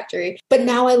in the factory. But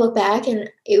now I look back and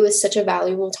it was such a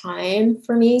valuable time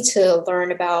for me to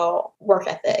learn about work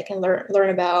ethic and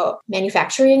learn about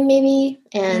manufacturing maybe,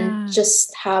 and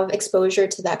just have exposure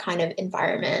to that kind of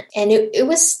environment. And it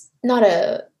was not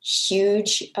a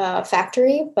huge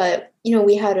factory, but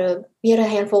we had a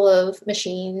handful of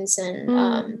machines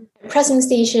and pressing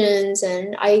stations,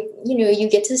 and you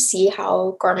get to see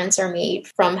how garments are made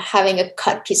from having a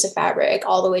cut piece of fabric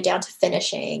all the way down to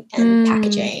finishing and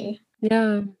packaging.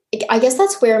 Yeah. I guess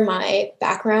that's where my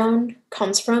background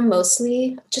comes from,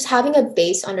 mostly just having a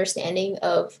base understanding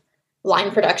of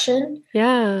line production.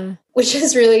 Yeah. Which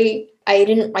is really, I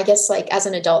guess like as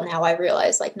an adult now, I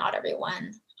realize like not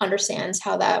everyone understands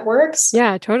how that works.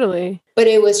 Yeah, totally. But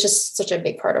it was just such a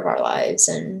big part of our lives.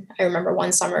 And I remember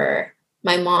one summer,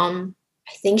 my mom,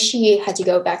 I think she had to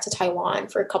go back to Taiwan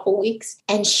for a couple weeks.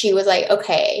 And she was like,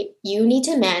 okay, you need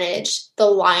to manage the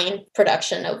line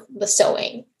production of the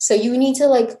sewing. So you need to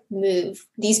like move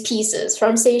these pieces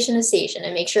from station to station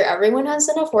and make sure everyone has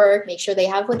enough work, make sure they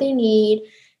have what they need,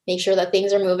 make sure that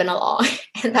things are moving along.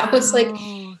 And that was like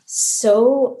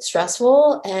so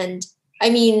stressful. And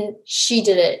she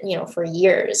did it, for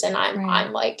years, and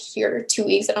I'm like here 2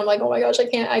 weeks and I'm like, oh my gosh, I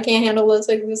can't handle this.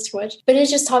 Like, this is too much. But it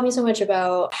just taught me so much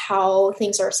about how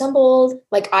things are assembled.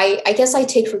 Like, I guess I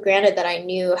take for granted that I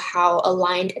knew how a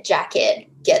lined jacket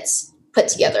gets put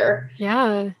together.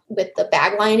 Yeah. With the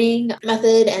bag lining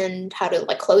method and how to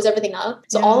like close everything up.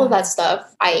 So all of that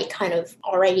stuff I kind of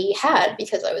already had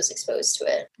because I was exposed to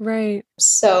it. Right.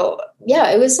 So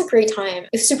yeah, it was a great time. It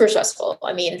was super stressful.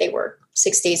 They work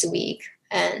 6 days a week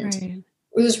and it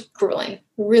was grueling,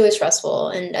 really stressful.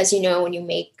 And as you know, when you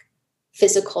make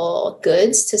physical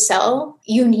goods to sell,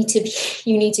 you need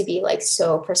to be like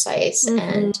so precise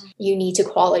and you need to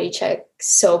quality check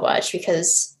so much,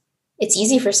 because it's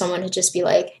easy for someone to just be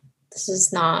like, this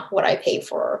is not what I paid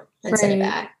for, and send it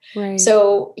back. Right.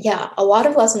 So yeah, a lot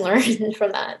of lesson learned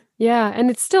from that. Yeah. And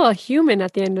it's still a human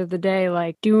at the end of the day,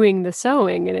 like doing the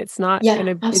sewing, and it's not going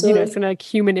to, it's going to like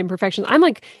human imperfections. I'm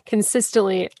like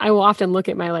I will often look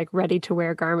at my like ready to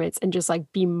wear garments and just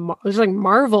like just like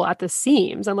marvel at the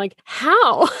seams. I'm like,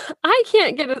 how? I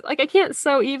can't I can't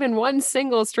sew even one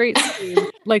single straight seam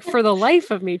like for the life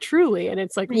of me, truly. And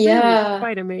it's like really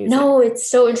quite amazing. No, it's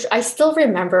so I still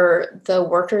remember the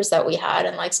workers that we had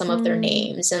and like some of their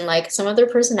names and like some of their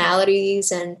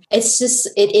personalities. And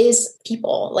it is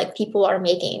people, like people are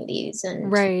making these.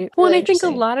 And right. Well, and I think a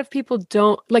lot of people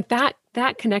don't like that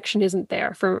connection isn't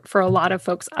there for a lot of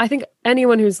folks. I think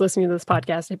anyone who's listening to this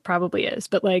podcast, it probably is,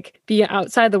 but like be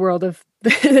outside the world of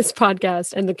this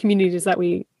podcast and the communities that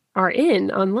we are in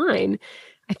online,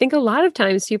 I think a lot of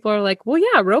times people are like, well,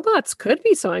 yeah, robots could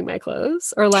be sewing my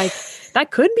clothes, or like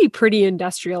that could be pretty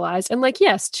industrialized. And like,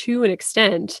 yes, to an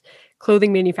extent,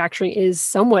 clothing manufacturing is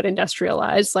somewhat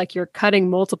industrialized, like you're cutting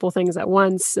multiple things at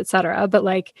once, et cetera. But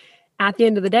like at the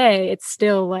end of the day, it's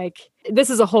still like,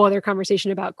 this is a whole other conversation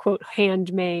about quote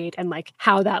handmade and like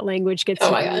how that language gets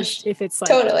used, if it's like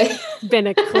totally been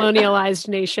a colonialized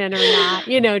nation or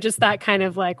not, just that kind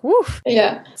of like, woof.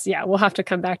 Yeah. So yeah, we'll have to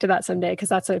come back to that someday, because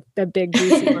that's a big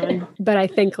juicy one. But I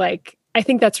think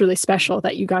that's really special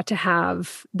that you got to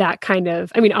have that kind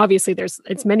of, obviously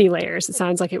it's many layers. It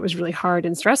sounds like it was really hard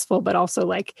and stressful, but also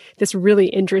like this really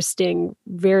interesting,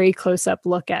 very close up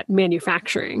look at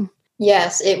manufacturing.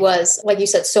 Yes, it was, like you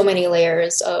said, so many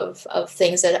layers of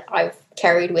things that I've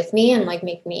carried with me and like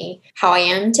make me how I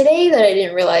am today that I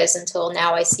didn't realize until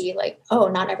now. I see like, oh,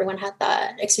 not everyone had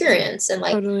that experience. And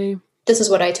like, totally. This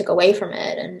is what I took away from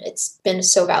it. And it's been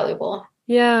so valuable.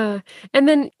 Yeah. And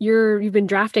then you've been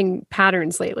drafting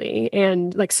patterns lately,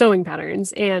 and like sewing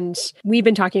patterns. And we've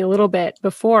been talking a little bit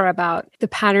before about the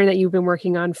pattern that you've been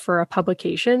working on for a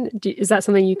publication. Is that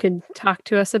something you can talk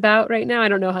to us about right now? I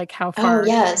don't know like how far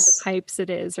the pipes it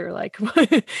is, or like.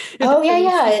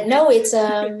 Yeah. No, it's,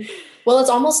 well, it's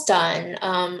almost done.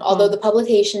 Although the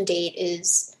publication date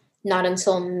is not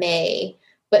until May.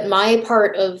 but my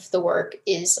part of the work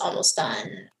is almost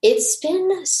done. It's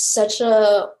been such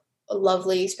a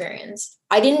lovely experience.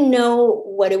 I didn't know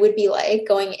what it would be like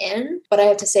going in, but I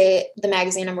have to say the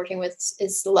magazine I'm working with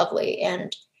is lovely.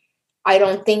 And I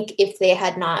don't think if they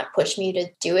had not pushed me to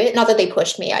do it, not that they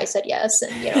pushed me, I said yes.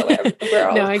 And, whatever. We're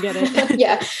all, no, I get it.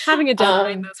 Yeah. Having a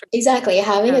deadline. Exactly.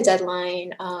 Having a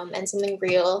deadline and something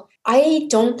real. I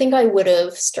don't think I would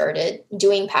have started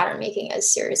doing pattern making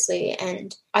as seriously.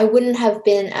 And I wouldn't have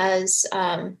been as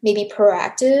maybe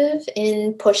proactive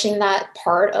in pushing that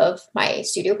part of my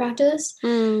studio practice.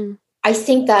 I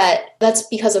think that that's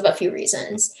because of a few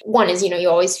reasons. One is, you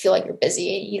always feel like you're busy.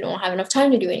 You don't have enough time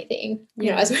to do anything.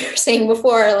 As we were saying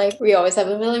before, like we always have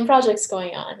a million projects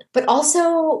going on. But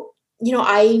also,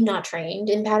 I'm not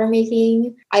trained in pattern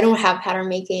making. I don't have pattern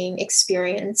making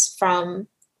experience from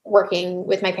working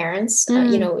with my parents.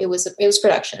 It was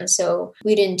production, so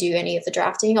we didn't do any of the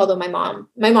drafting, although my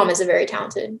mom is a very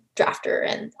talented drafter,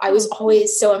 and I was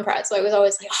always so impressed. So I was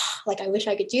always like I wish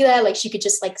I could do that. Like she could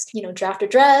just draft a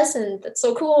dress, and that's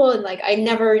so cool. And like I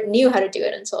never knew how to do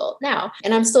it until now,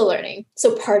 and I'm still learning.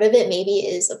 So part of it maybe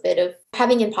is a bit of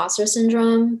having imposter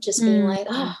syndrome, just being like,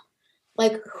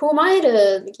 like who am I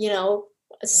to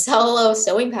sell a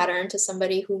sewing pattern to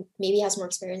somebody who maybe has more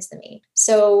experience than me.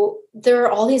 So there are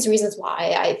all these reasons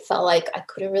why I felt like I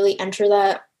couldn't really enter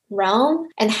that realm,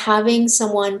 and having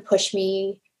someone push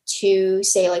me to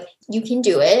say like, you can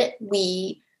do it.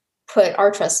 We put our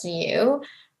trust in you,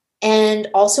 and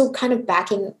also kind of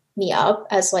backing me up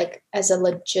as a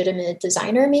legitimate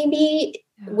designer maybe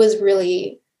was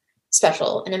really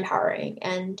special and empowering.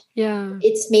 And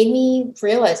it's made me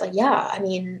realize like,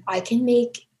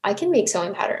 I can make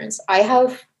sewing patterns. I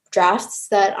have drafts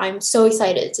that I'm so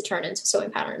excited to turn into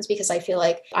sewing patterns because I feel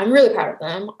like I'm really proud of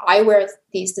them. I wear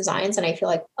these designs and I feel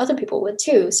like other people would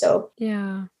too. So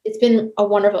it's been a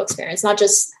wonderful experience, not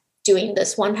just doing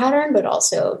this one pattern, but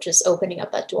also just opening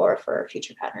up that door for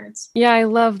future patterns. Yeah, I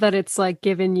love that it's like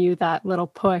given you that little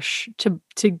push to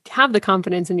have the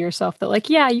confidence in yourself that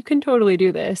like, yeah, you can totally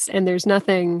do this. And there's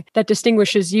nothing that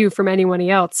distinguishes you from anyone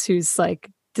else who's like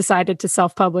decided to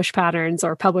self-publish patterns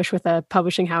or publish with a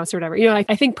publishing house or whatever.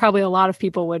 I think probably a lot of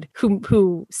people would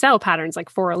who sell patterns like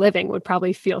for a living would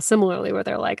probably feel similarly, where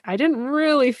they're like, I didn't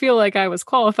really feel like I was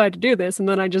qualified to do this, and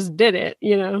then I just did it,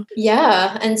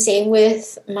 Yeah, and same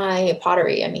with my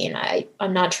pottery. I mean,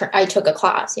 I'm not I took a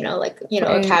class,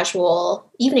 a casual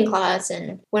evening class,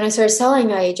 and when I started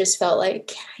selling, I just felt like,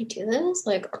 can I do this?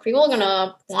 Like, are people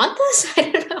gonna want this? I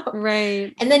don't know.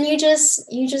 Right. And then you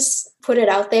just put it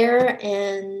out there,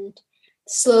 and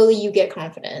slowly you get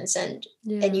confidence, and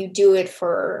you do it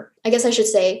for, I guess I should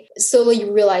say, slowly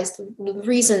you realize the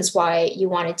reasons why you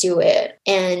want to do it.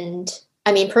 And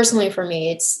I mean, personally for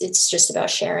me, it's just about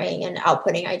sharing and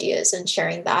outputting ideas and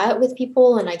sharing that with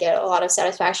people. And I get a lot of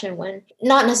satisfaction when,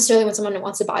 not necessarily when someone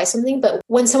wants to buy something, but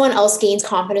when someone else gains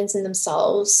confidence in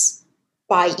themselves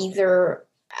by either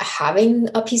having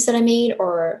a piece that I made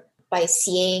or by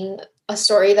seeing a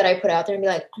story that I put out there and be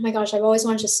like, oh my gosh, I've always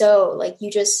wanted to sew. Like,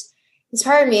 you just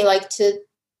inspired me like to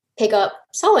pick up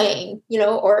sewing,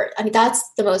 or I mean, that's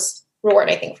the most reward,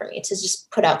 I think, for me, to just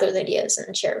put out those ideas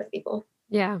and share it with people.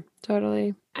 Yeah,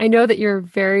 totally. I know that you're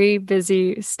very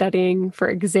busy studying for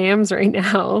exams right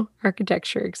now,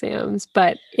 architecture exams,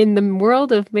 but in the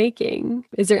world of making,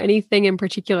 is there anything in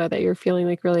particular that you're feeling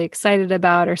like really excited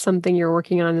about, or something you're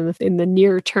working on in the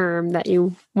near term that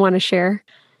you want to share?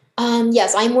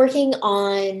 Yes, I'm working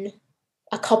on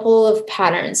a couple of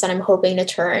patterns that I'm hoping to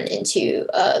turn into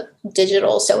a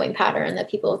digital sewing pattern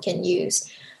that people can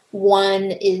use.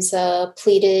 One is a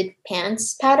pleated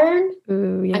pants pattern.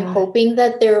 Ooh, yeah. I'm hoping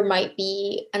that there might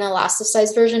be an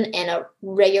elasticized version and a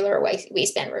regular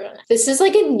waistband version. This is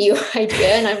like a new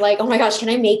idea, and I'm like, oh my gosh, can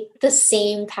I make the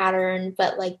same pattern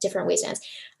but like different waistbands?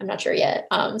 I'm not sure yet.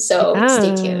 So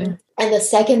stay tuned. And the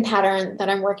second pattern that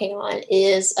I'm working on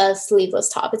is a sleeveless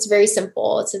top. It's very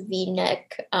simple. It's a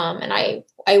V-neck, and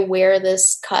I wear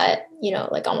this cut,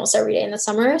 like almost every day in the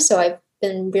summer. So I've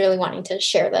been really wanting to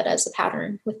share that as a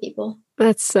pattern with people.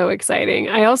 That's so exciting.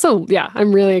 I also,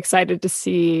 I'm really excited to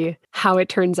see how it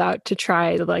turns out to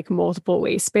try the like multiple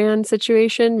waistband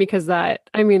situation, because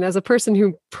as a person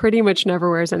who pretty much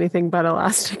never wears anything but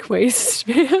elastic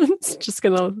waistbands, just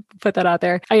going to put that out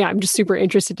there. I'm just super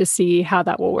interested to see how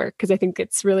that will work, because I think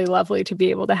it's really lovely to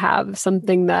be able to have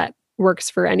something that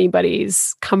works for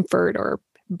anybody's comfort or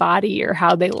body, or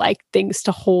how they like things to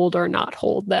hold or not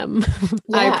hold them.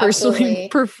 Yeah, I personally absolutely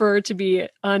prefer to be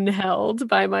unheld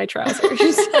by my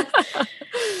trousers.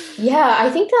 Yeah, I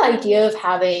think the idea of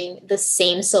having the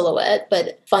same silhouette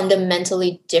but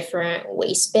fundamentally different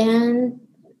waistband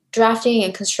drafting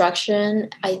and construction,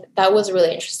 that was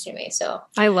really interesting to me. So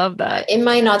I love that. It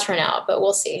might not turn out, but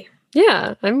we'll see.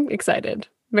 Yeah, I'm excited.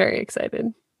 Very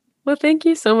excited. Well, thank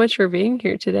you so much for being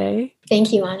here today.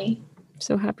 Thank you, Ani.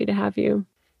 So happy to have you.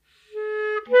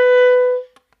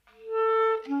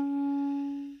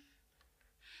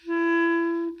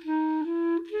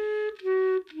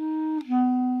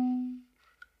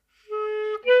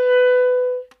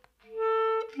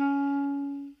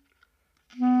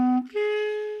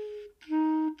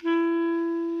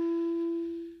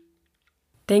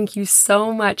 Thank you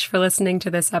so much for listening to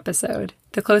this episode.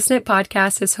 The Close Knit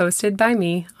Podcast is hosted by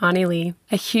me, Ani Lee.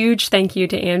 A huge thank you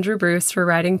to Andrew Bruce for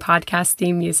writing podcast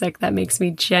theme music that makes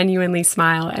me genuinely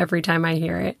smile every time I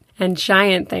hear it. And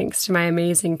giant thanks to my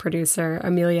amazing producer,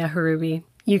 Amelia Harubi.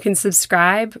 You can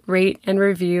subscribe, rate, and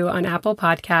review on Apple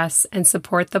Podcasts and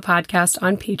support the podcast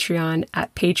on Patreon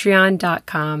at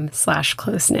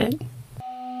patreon.com/closeknit.